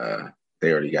they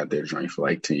already got their joint for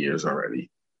like 10 years already.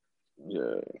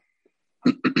 Yeah.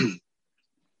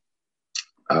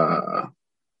 Let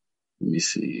me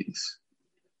see.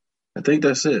 I think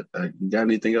that's it. You got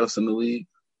anything else in the league?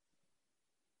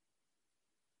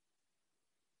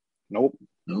 Nope.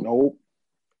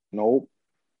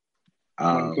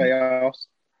 Playoffs.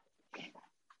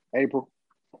 April.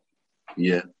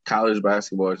 Yeah, college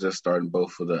basketball is just starting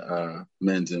both for the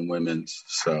men's and women's,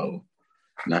 so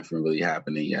nothing really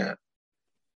happening yet.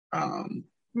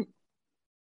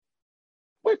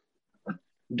 What?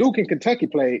 Duke and Kentucky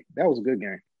played. That was a good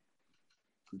game.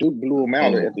 Duke blew them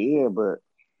out at the end, but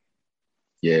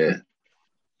yeah,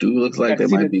 Duke looks like they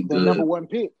might be good. Number one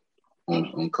pick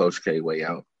on Coach K way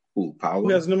out. Who, Paolo? Who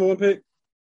has the number one pick?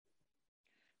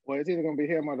 Well, it's either gonna be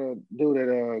him or the dude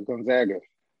at Gonzaga,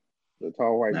 the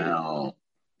tall white dude. Now,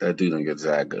 that dude in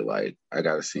Gonzaga, like, I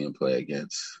gotta see him play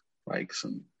against like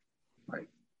some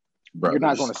brothers. You're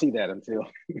not gonna see that until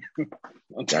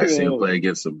I see him play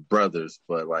against some brothers,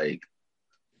 but like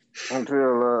until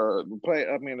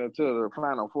the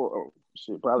Final Four.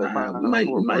 Shit, probably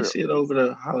we might see it over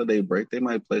the holiday break. They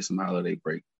might play some holiday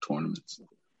break tournaments.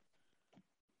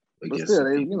 But still,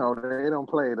 they don't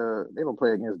play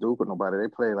against Duke or nobody. They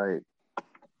play like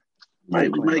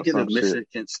we might get a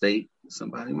Michigan State.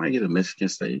 Somebody might get a Michigan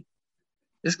State.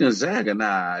 It's Gonzaga.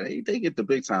 Nah, they get the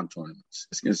big time tournaments.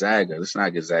 It's Gonzaga. It's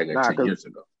not Gonzaga 10 years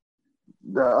ago.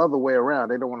 The other way around,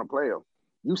 they don't want to play them.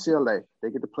 UCLA, they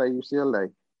get to play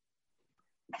UCLA.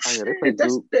 Oh yeah, they play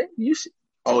Duke.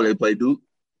 They play Duke.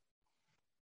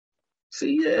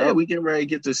 See, we get ready to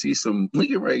get to see some. We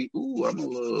get ready. Ooh, I'm a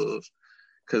little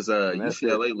because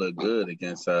UCLA look good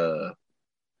against UCLA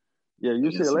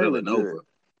look good.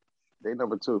 They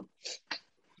number 2.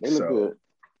 They look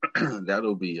good.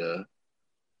 That'll be a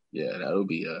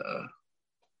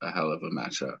hell of a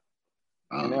matchup.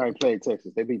 And they already played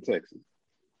Texas. They beat Texas.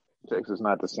 Texas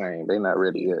not the same. They're not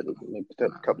ready yet. Maybe a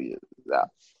couple years out.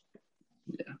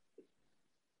 Yeah.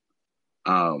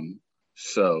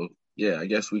 So yeah, I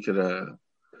guess we could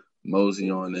mosey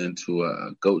on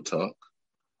into GOAT talk.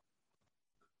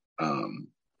 I'll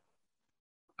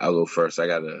go first. I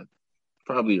got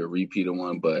probably a repeater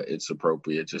one, but it's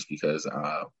appropriate just because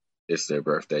it's their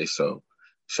birthday. So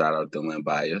shout out to Len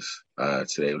Bias.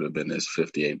 Today would have been his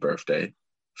 58th birthday.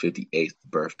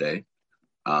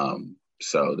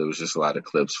 So there was just a lot of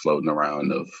clips floating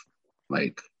around of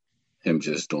like him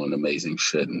just doing amazing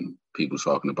shit and people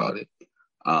talking about it.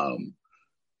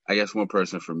 I guess one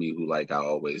person for me who I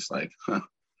always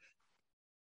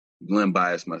Len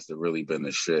Bias must have really been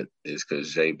the shit is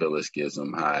because Jay Bilas gives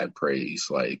him high praise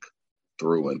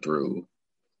through and through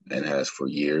and has for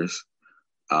years.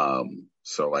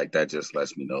 So that just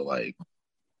lets me know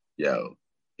yo,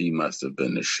 he must have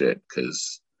been the shit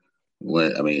because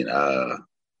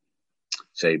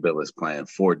Jay Bilas playing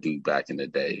for Duke back in the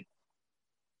day.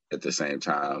 At the same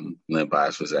time, Len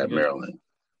Bias was at Maryland.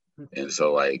 And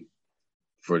so,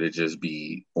 for to just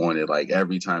be on it,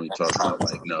 every time he talks about,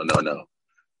 no,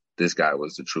 this guy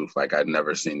was the truth. I'd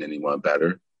never seen anyone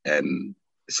better. And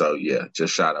so, yeah,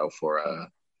 just shout out for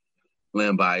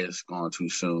Len Bias, gone too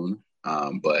soon.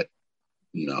 But,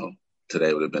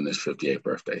 today would have been his 58th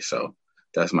birthday. So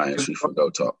that's my entry for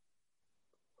GOAT Talk.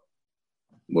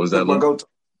 What was that, Luke?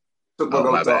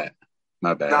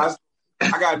 My bad.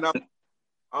 I got nothing.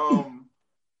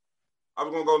 I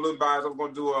was gonna go Len Bias. I was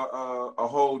gonna do a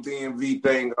whole DMV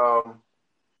thing.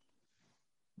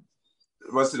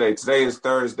 What's today? Today is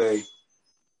Thursday.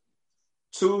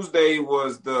 Tuesday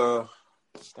was the.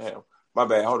 Damn, my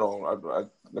bad. Hold on.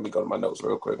 Let me go to my notes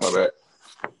real quick. My bad.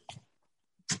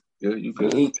 Yeah, you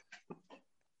good.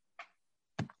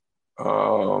 Where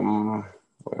am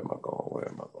I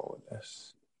going with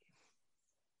this?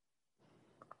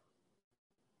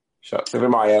 Shucks. If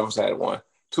I almost had one.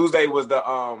 Tuesday was the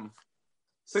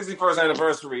 61st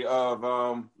anniversary of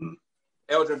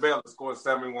Elgin Baylor scored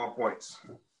 71 points.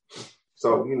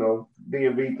 So,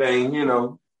 DMV thing,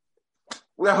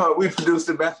 we produced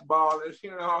the best ballers,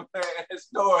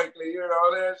 historically,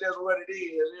 that's just what it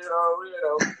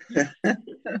is,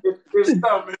 it's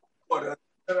stuff in water,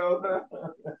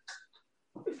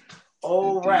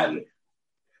 Old rabbit.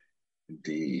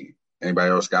 Indeed. Anybody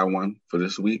else got one for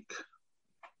this week?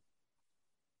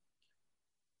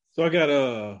 So I got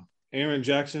Erin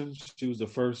Jackson. She was the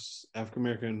first African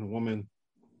American woman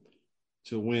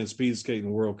to win speed skating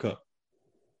World Cup.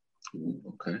 Ooh,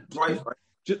 okay. Twice, right?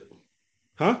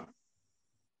 Huh?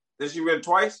 Did she win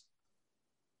twice?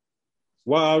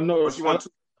 Well, I don't know if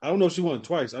she won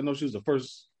twice. I know she was the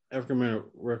first African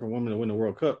American woman to win the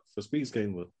World Cup for speed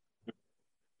skating. But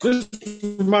this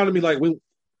reminded me,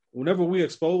 whenever we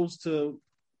exposed to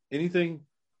anything,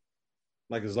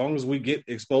 as long as we get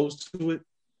exposed to it,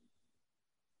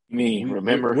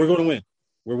 remember, we're going to win.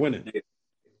 We're winning.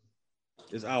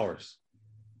 It's ours.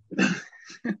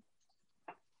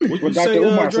 What you say,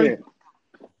 Dre?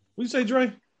 What you say,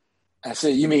 Dre? I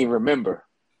said, you mean remember?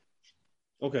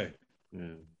 Okay.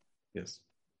 Yeah. Yes.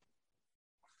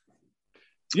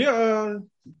 Yeah.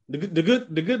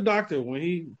 The good doctor,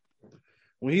 when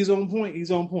he's on point,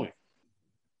 he's on point.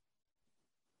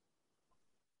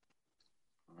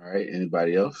 All right.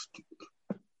 Anybody else?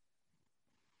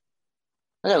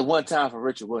 I got one time for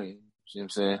Richard Williams. You know what I'm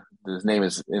saying? His name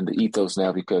is in the ethos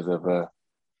now because of the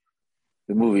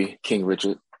movie King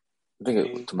Richard. I think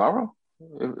it's tomorrow.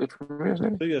 If I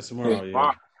think it's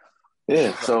tomorrow.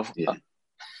 Yeah. So,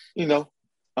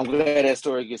 I'm glad that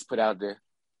story gets put out there.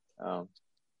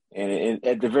 And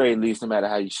at the very least, no matter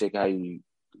how you shake, how you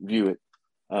view it,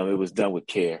 it was done with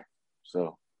care.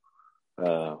 So,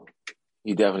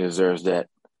 he definitely deserves that.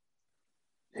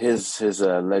 His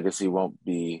legacy won't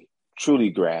be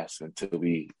truly grasped until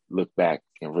we look back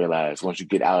and realize once you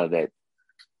get out of that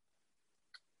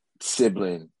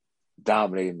sibling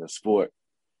dominating the sport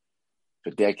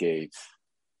for decades.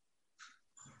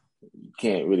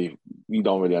 You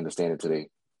don't really understand it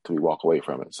till we walk away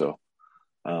from it. So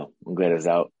I'm glad it's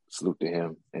out. Salute to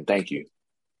him and thank you.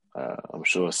 I'm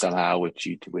sure somehow what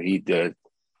he did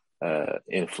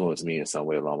influenced me in some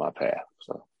way along my path.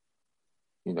 So,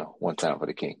 one time for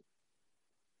the king.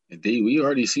 Indeed, we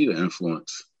already see the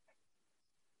influence.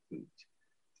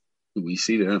 We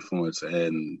see the influence,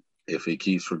 and if it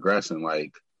keeps progressing,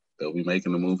 like they'll be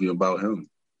making a movie about him.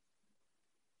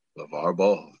 LeVar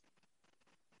Ball.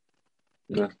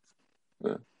 Yeah.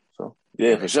 So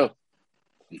for sure.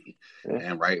 Yeah.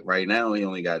 And right now he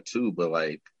only got 2, but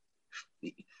like,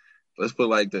 let's put it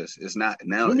like this: it's not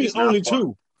now. What do you mean only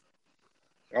 2?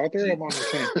 All 3 of them on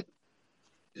the team.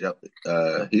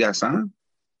 Yep. He got signed.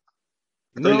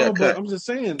 No, but I'm just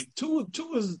saying 2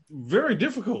 is very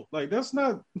difficult. Like that's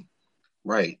not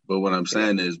right. But what I'm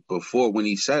saying is, before when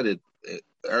he said it,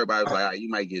 everybody was like, "You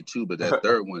might get 2," but that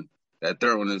third one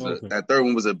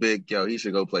was a big he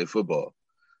should go play football.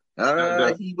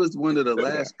 He was one of the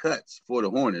last cuts for the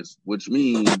Hornets, which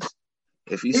means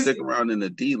if he stick around in the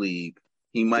D League,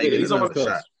 he might get another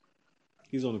shot.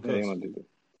 He's on the cusp.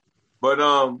 But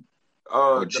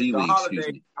G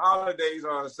League, holidays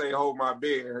say hold my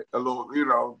beer a little,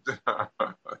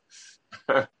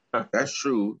 That's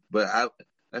true, but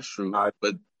that's true.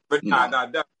 But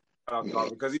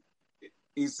because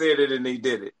he said it and they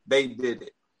did it. They did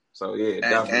it. So yeah,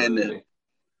 definitely. And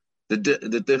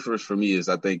the difference for me is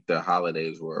I think the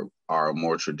holidays are a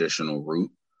more traditional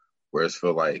route, whereas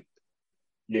for like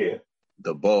the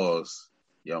Balls,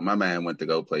 my man went to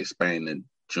go play Spain in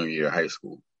junior year of high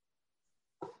school.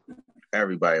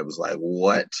 Everybody was like,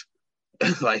 what?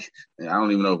 Like, I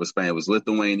don't even know if it was Spain. It was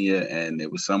Lithuania and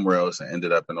it was somewhere else and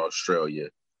ended up in Australia.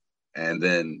 And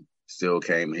then still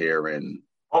came here and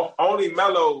only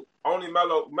Melo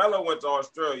went to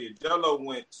Australia. Jello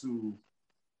went to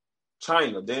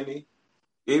China, didn't he?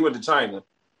 He went to China.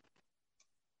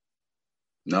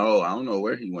 No, I don't know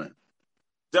where he went.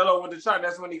 Jello went to China.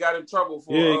 That's when he got in trouble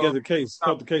for. Yeah, he got the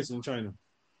case in China.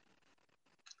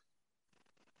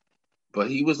 But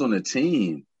he was on a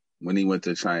team when he went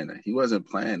to China. He wasn't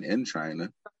playing in China.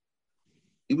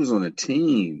 He was on a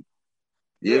team.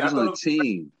 Yeah, he was on a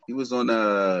team. He was on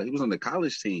the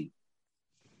college team.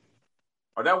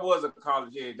 Oh, that was a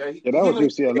college. Yeah, that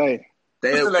was UCLA.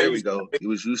 There we go. It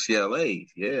was UCLA.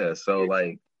 Yeah, so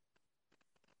like,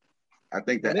 I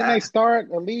think that. Didn't they start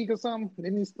a league or something?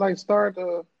 Didn't he start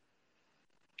a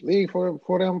league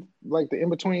for them like the in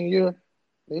between year?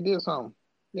 They did something.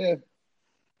 Yeah.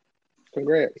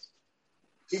 Congrats.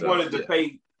 He wanted to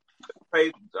pay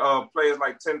players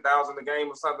like $10,000 a game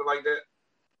or something like that.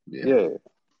 Yeah.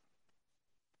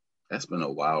 That's been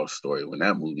a wild story. When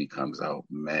that movie comes out,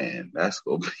 man, that's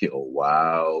gonna be a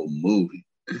wild movie.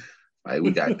 Like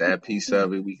we got that piece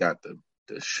of it. We got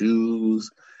the shoes.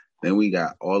 Then we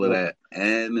got all of that,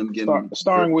 and them getting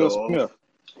starring Will Smith.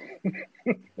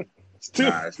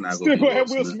 It's not gonna be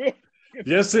Will Smith.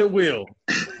 Yes, it will.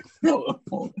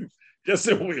 Yes,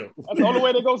 it will. That's the only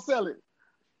way they're gonna sell it.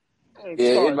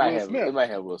 It might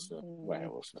have Will Smith.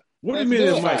 What do you mean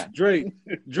it might? Drake,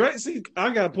 see,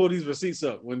 I gotta pull these receipts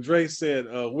up. When Drake said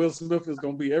Will Smith is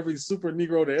gonna be every super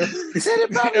Negro to ever. He said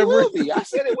it probably will be. I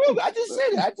said it will be. I just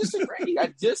said it. I disagree.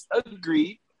 I just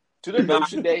agreed to the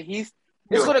notion that it's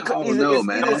gonna come. It's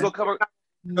gonna cover.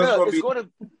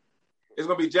 It's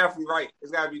gonna be Jeffrey Wright.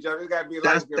 It's gotta be Jeffrey. It's gotta be.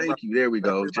 Thank you. There we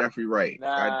go, Jeffrey Wright.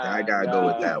 I gotta go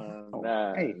with that one.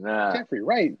 Jeffrey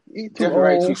Wright. Jeffrey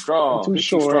Wright too strong. Too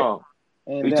short.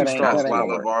 And that's why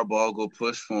LeVar Ball go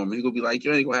push for him. He gonna be like,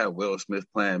 you ain't gonna have Will Smith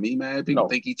playing me, man. People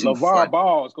think he too LeVar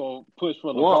Ball is gonna push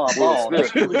for LeVar Ball.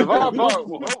 LeVar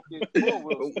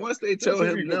Ball. Once they tell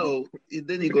him no,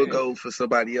 then he gonna go for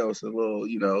somebody else, a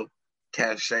little,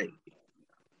 cachet.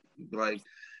 Like,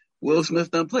 Will Smith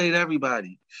done played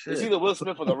everybody. Shit. It's either Will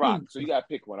Smith or The Rock, so you gotta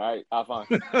pick one. All right, Alphonse.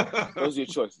 Those are your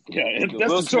choices. Yeah,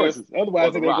 that's the choices.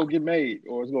 Otherwise, they're gonna get made,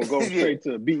 or it's gonna go straight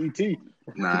to BET.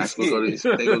 Nah,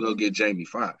 they gonna go get Jamie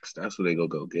Foxx. That's what they gonna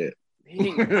go get.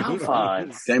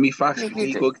 Alphonse. Jamie Foxx.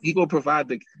 He gonna provide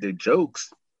the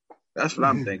jokes. That's what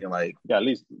I'm thinking. Like, at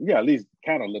least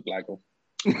kind of look like him.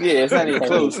 Yeah, it's not even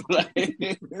close.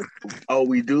 Oh,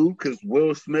 we do? Because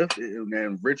Will Smith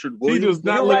and Richard Williams. He does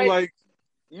not look like.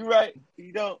 You're right.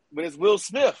 You don't. But it's Will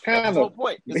Smith. Kind of. That's the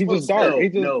point. He's just dark.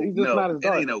 He's just not as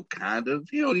dark. It ain't no kind of.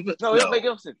 He don't even. No, he don't make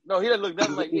him sense. No, he doesn't look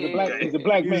nothing like. He's a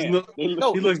black man. He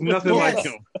looks nothing like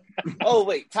him. Oh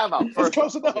wait, time out. First,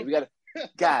 close enough. Okay, we gotta,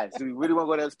 guys. Do we really want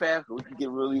to go down this path? We can get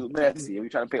really messy. We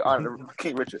trying to pay honor to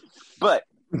King Richard, but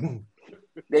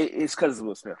It's because it's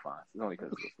Will Smith, fine. It's only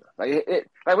because it's Will Smith.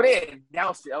 Like when they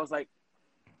announced it, I was like,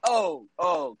 oh,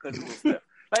 because it's Will Smith.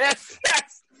 Like that's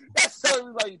the only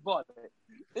reason why he bought it.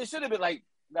 It should have been like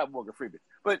not Morgan Freeman,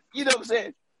 but you know what I'm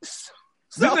saying.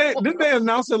 So, didn't they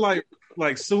announce it like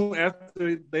soon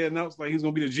after they announced like he's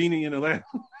gonna be the genie in the lamp?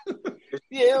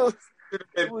 Yeah,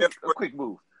 it was a quick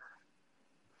move.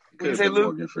 What you say, Lou?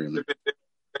 Morgan Freeman.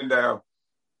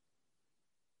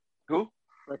 Who?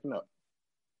 Breaking up.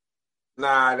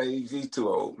 Nah, he's too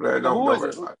old. Don't Who worry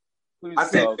is it? about it. I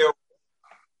said,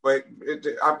 but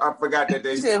I forgot that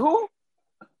they You said who?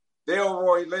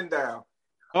 Delroy Lindo.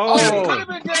 Oh, it could have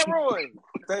been Delroy.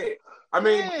 I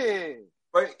mean, yeah.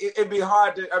 But it'd be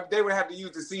hard to. They would have to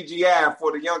use the CGI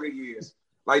for the younger years,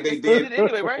 like they did.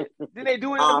 Anyway, right? Didn't they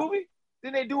do it in the movie?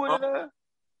 Didn't they do it in the?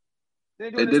 They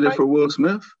did it for Will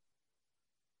Smith.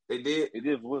 They did. They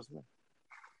did for Will Smith.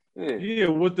 Yeah,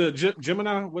 with the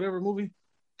Gemini, whatever movie.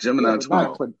 Gemini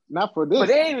 12. Not for this. But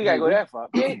they ain't even gotta go that far.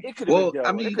 It could have been.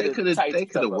 I mean, they could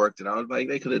have worked it out. Like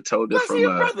they could have told it from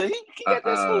your brother. He got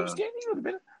that smooth skin. He would have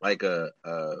been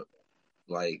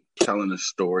like telling a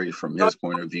story from his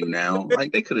point of view now.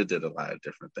 Like they could have did a lot of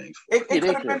different things.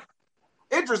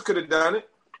 Idris could have done it.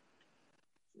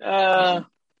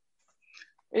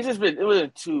 It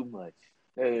wasn't too much.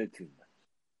 I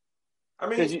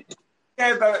mean, he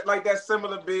has that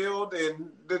similar build and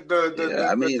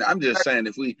I mean, I'm just saying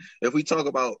if we talk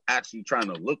about actually trying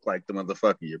to look like the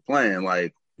motherfucker you're playing,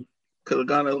 like could have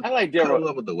gone all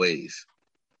over the ways.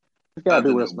 It's gotta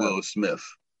be Will Smith.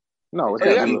 No, it's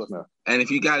gotta be Will Smith. And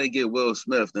if you got to get Will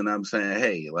Smith, then I'm saying,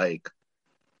 hey, like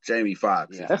Jamie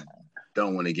Foxx,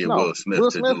 don't want to get Will Smith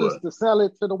Will to Smith do is to sell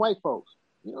it to the white folks.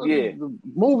 You know, yeah, the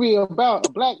movie about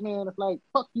a black man is like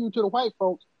fuck you to the white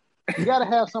folks. You got to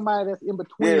have somebody that's in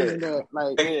between that,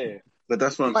 like. Yeah. But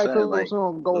that's what I'm saying. Like,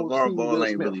 LeVar Ball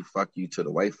ain't really fuck you to the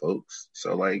white folks,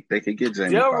 so like they could get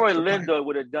Jamie. Delroy Lindo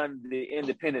would have done the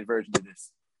independent version of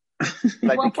this.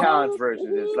 Like the Collins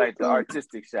version is like the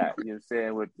artistic shot. You know what I'm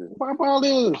saying? With the all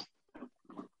is.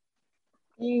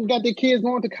 You ain't got the kids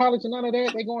going to college and none of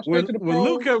that. They going straight to the pros. When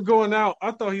Luke kept going out,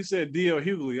 I thought he said D.L.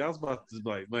 Hughley. I was about to be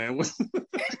like, man.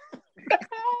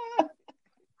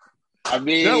 I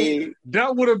mean,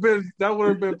 that would have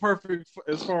been perfect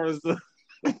as far as the.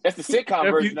 That's the sitcom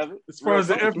version of it. As far as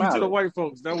the F to the white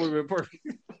folks, that would have been perfect.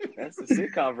 That's the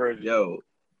sitcom version. Yo,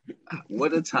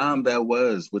 what a time that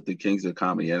was with the Kings of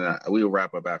Comedy. And we'll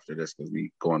wrap up after this because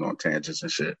we going on tangents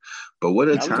and shit. But what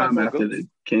a time after the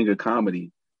King of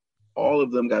Comedy. All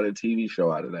of them got a TV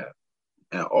show out of that.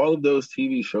 And all of those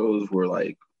TV shows were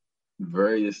like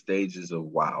various stages of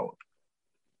wild.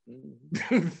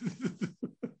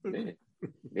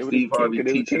 Steve Harvey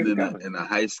teaching in a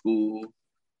high school.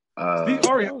 Steve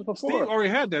already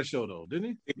had that show though,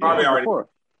 didn't he? Already.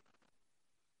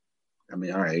 I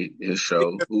mean, all right, his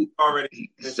show. He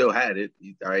still had it.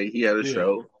 He had a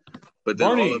show. But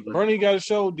then Bernie got a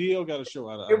show. DL got a show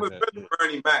out of it. It was really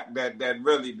Bernie Mac that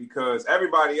really, because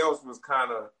everybody else was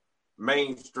kind of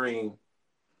mainstream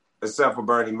except for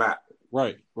Bernie Mac.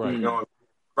 Right. You know,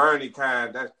 Bernie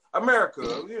that America.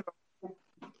 You know,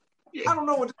 I don't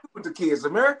know what to do with the kids.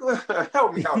 America,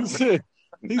 help me out.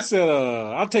 He said,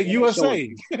 "I'll take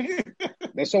USA."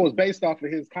 That show was based off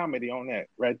of his comedy on that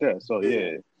right there. So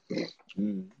yeah.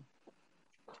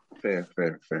 Fair.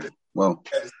 Well.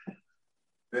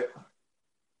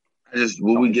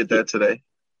 Will we get that today?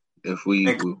 If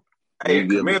we, Camille,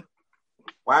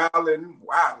 wilding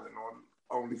on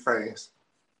OnlyFans.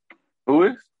 Who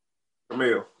is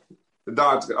Camille? The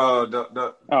dogs.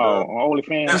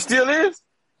 OnlyFans. She still is.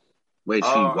 Wait,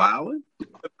 she wilding?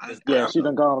 Yeah, she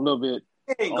done gone a little bit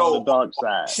on the dark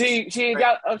side. She ain't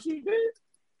got. She did.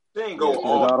 She ain't go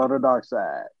on the dark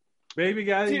side. Baby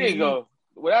got it. She didn't go.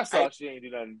 Well, I saw she ain't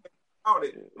do nothing.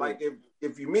 Like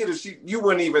if you meet her, you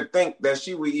wouldn't even think that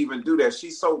she would even do that.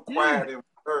 She's so quiet and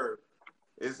reserved.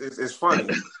 It's funny.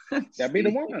 That be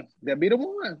the one.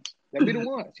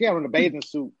 She had on a bathing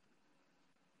suit,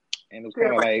 and it was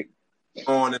kind of like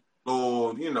on a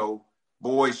little,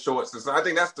 boy shorts and so. I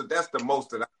think that's the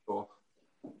most that I saw.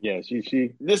 Yeah,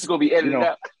 she. This is gonna be edited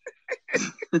out.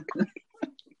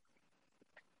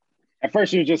 At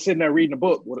first, she was just sitting there reading a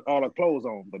book with all her clothes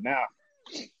on, but now.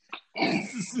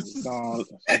 Going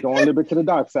a little bit to the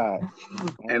dark side.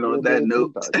 And on that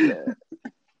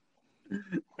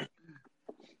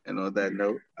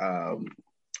note,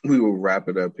 we will wrap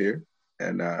it up here.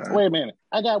 And wait a minute,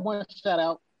 I got one shout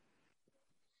out.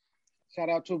 Shout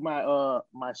out to my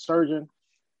surgeon,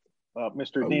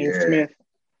 Mr. Dean Smith.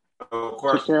 Of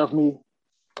course, took care of me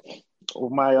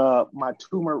with my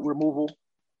tumor removal,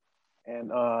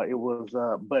 and it was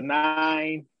a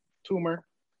benign tumor.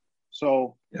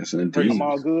 So yes, indeed. I'm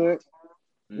all good.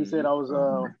 He said I was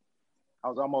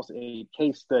almost a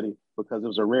case study because it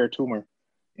was a rare tumor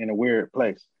in a weird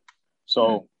place.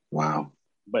 So wow.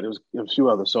 But it was a few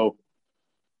others. So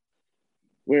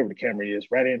wherever the camera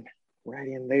is, right in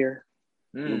there.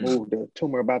 Remove the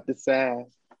tumor about this size.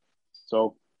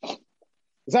 So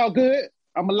it's all good.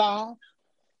 I'm alive,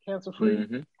 cancer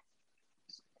free.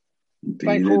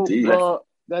 Thankful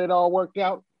that it all worked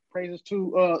out. Praises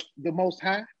to the Most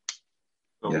High.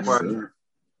 Yes, sir.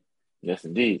 Yes,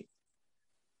 indeed.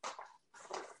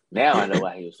 Now I know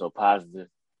why he was so positive.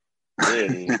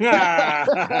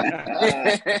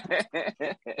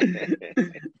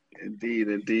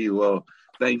 Indeed. Well,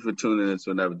 thank you for tuning in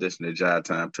to another edition of Jive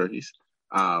Time Turkeys.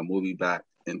 We'll be back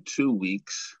in 2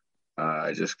 weeks.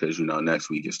 Just because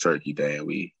next week is Turkey Day and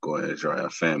we go and enjoy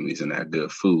our families and that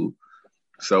good food.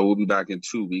 So we'll be back in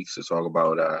 2 weeks to talk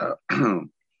about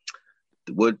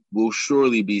what will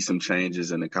surely be some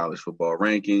changes in the college football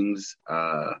rankings.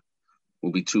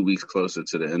 We'll be 2 weeks closer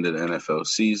to the end of the NFL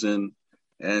season,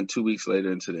 and 2 weeks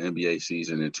later into the NBA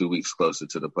season, and 2 weeks closer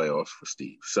to the playoffs for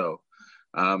Steve. So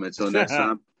until next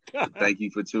time, thank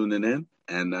you for tuning in,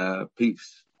 and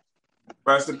peace.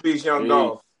 Rest in peace, young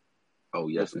Dolph. Oh,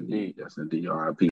 yes, indeed. Yes, indeed. R.I.P.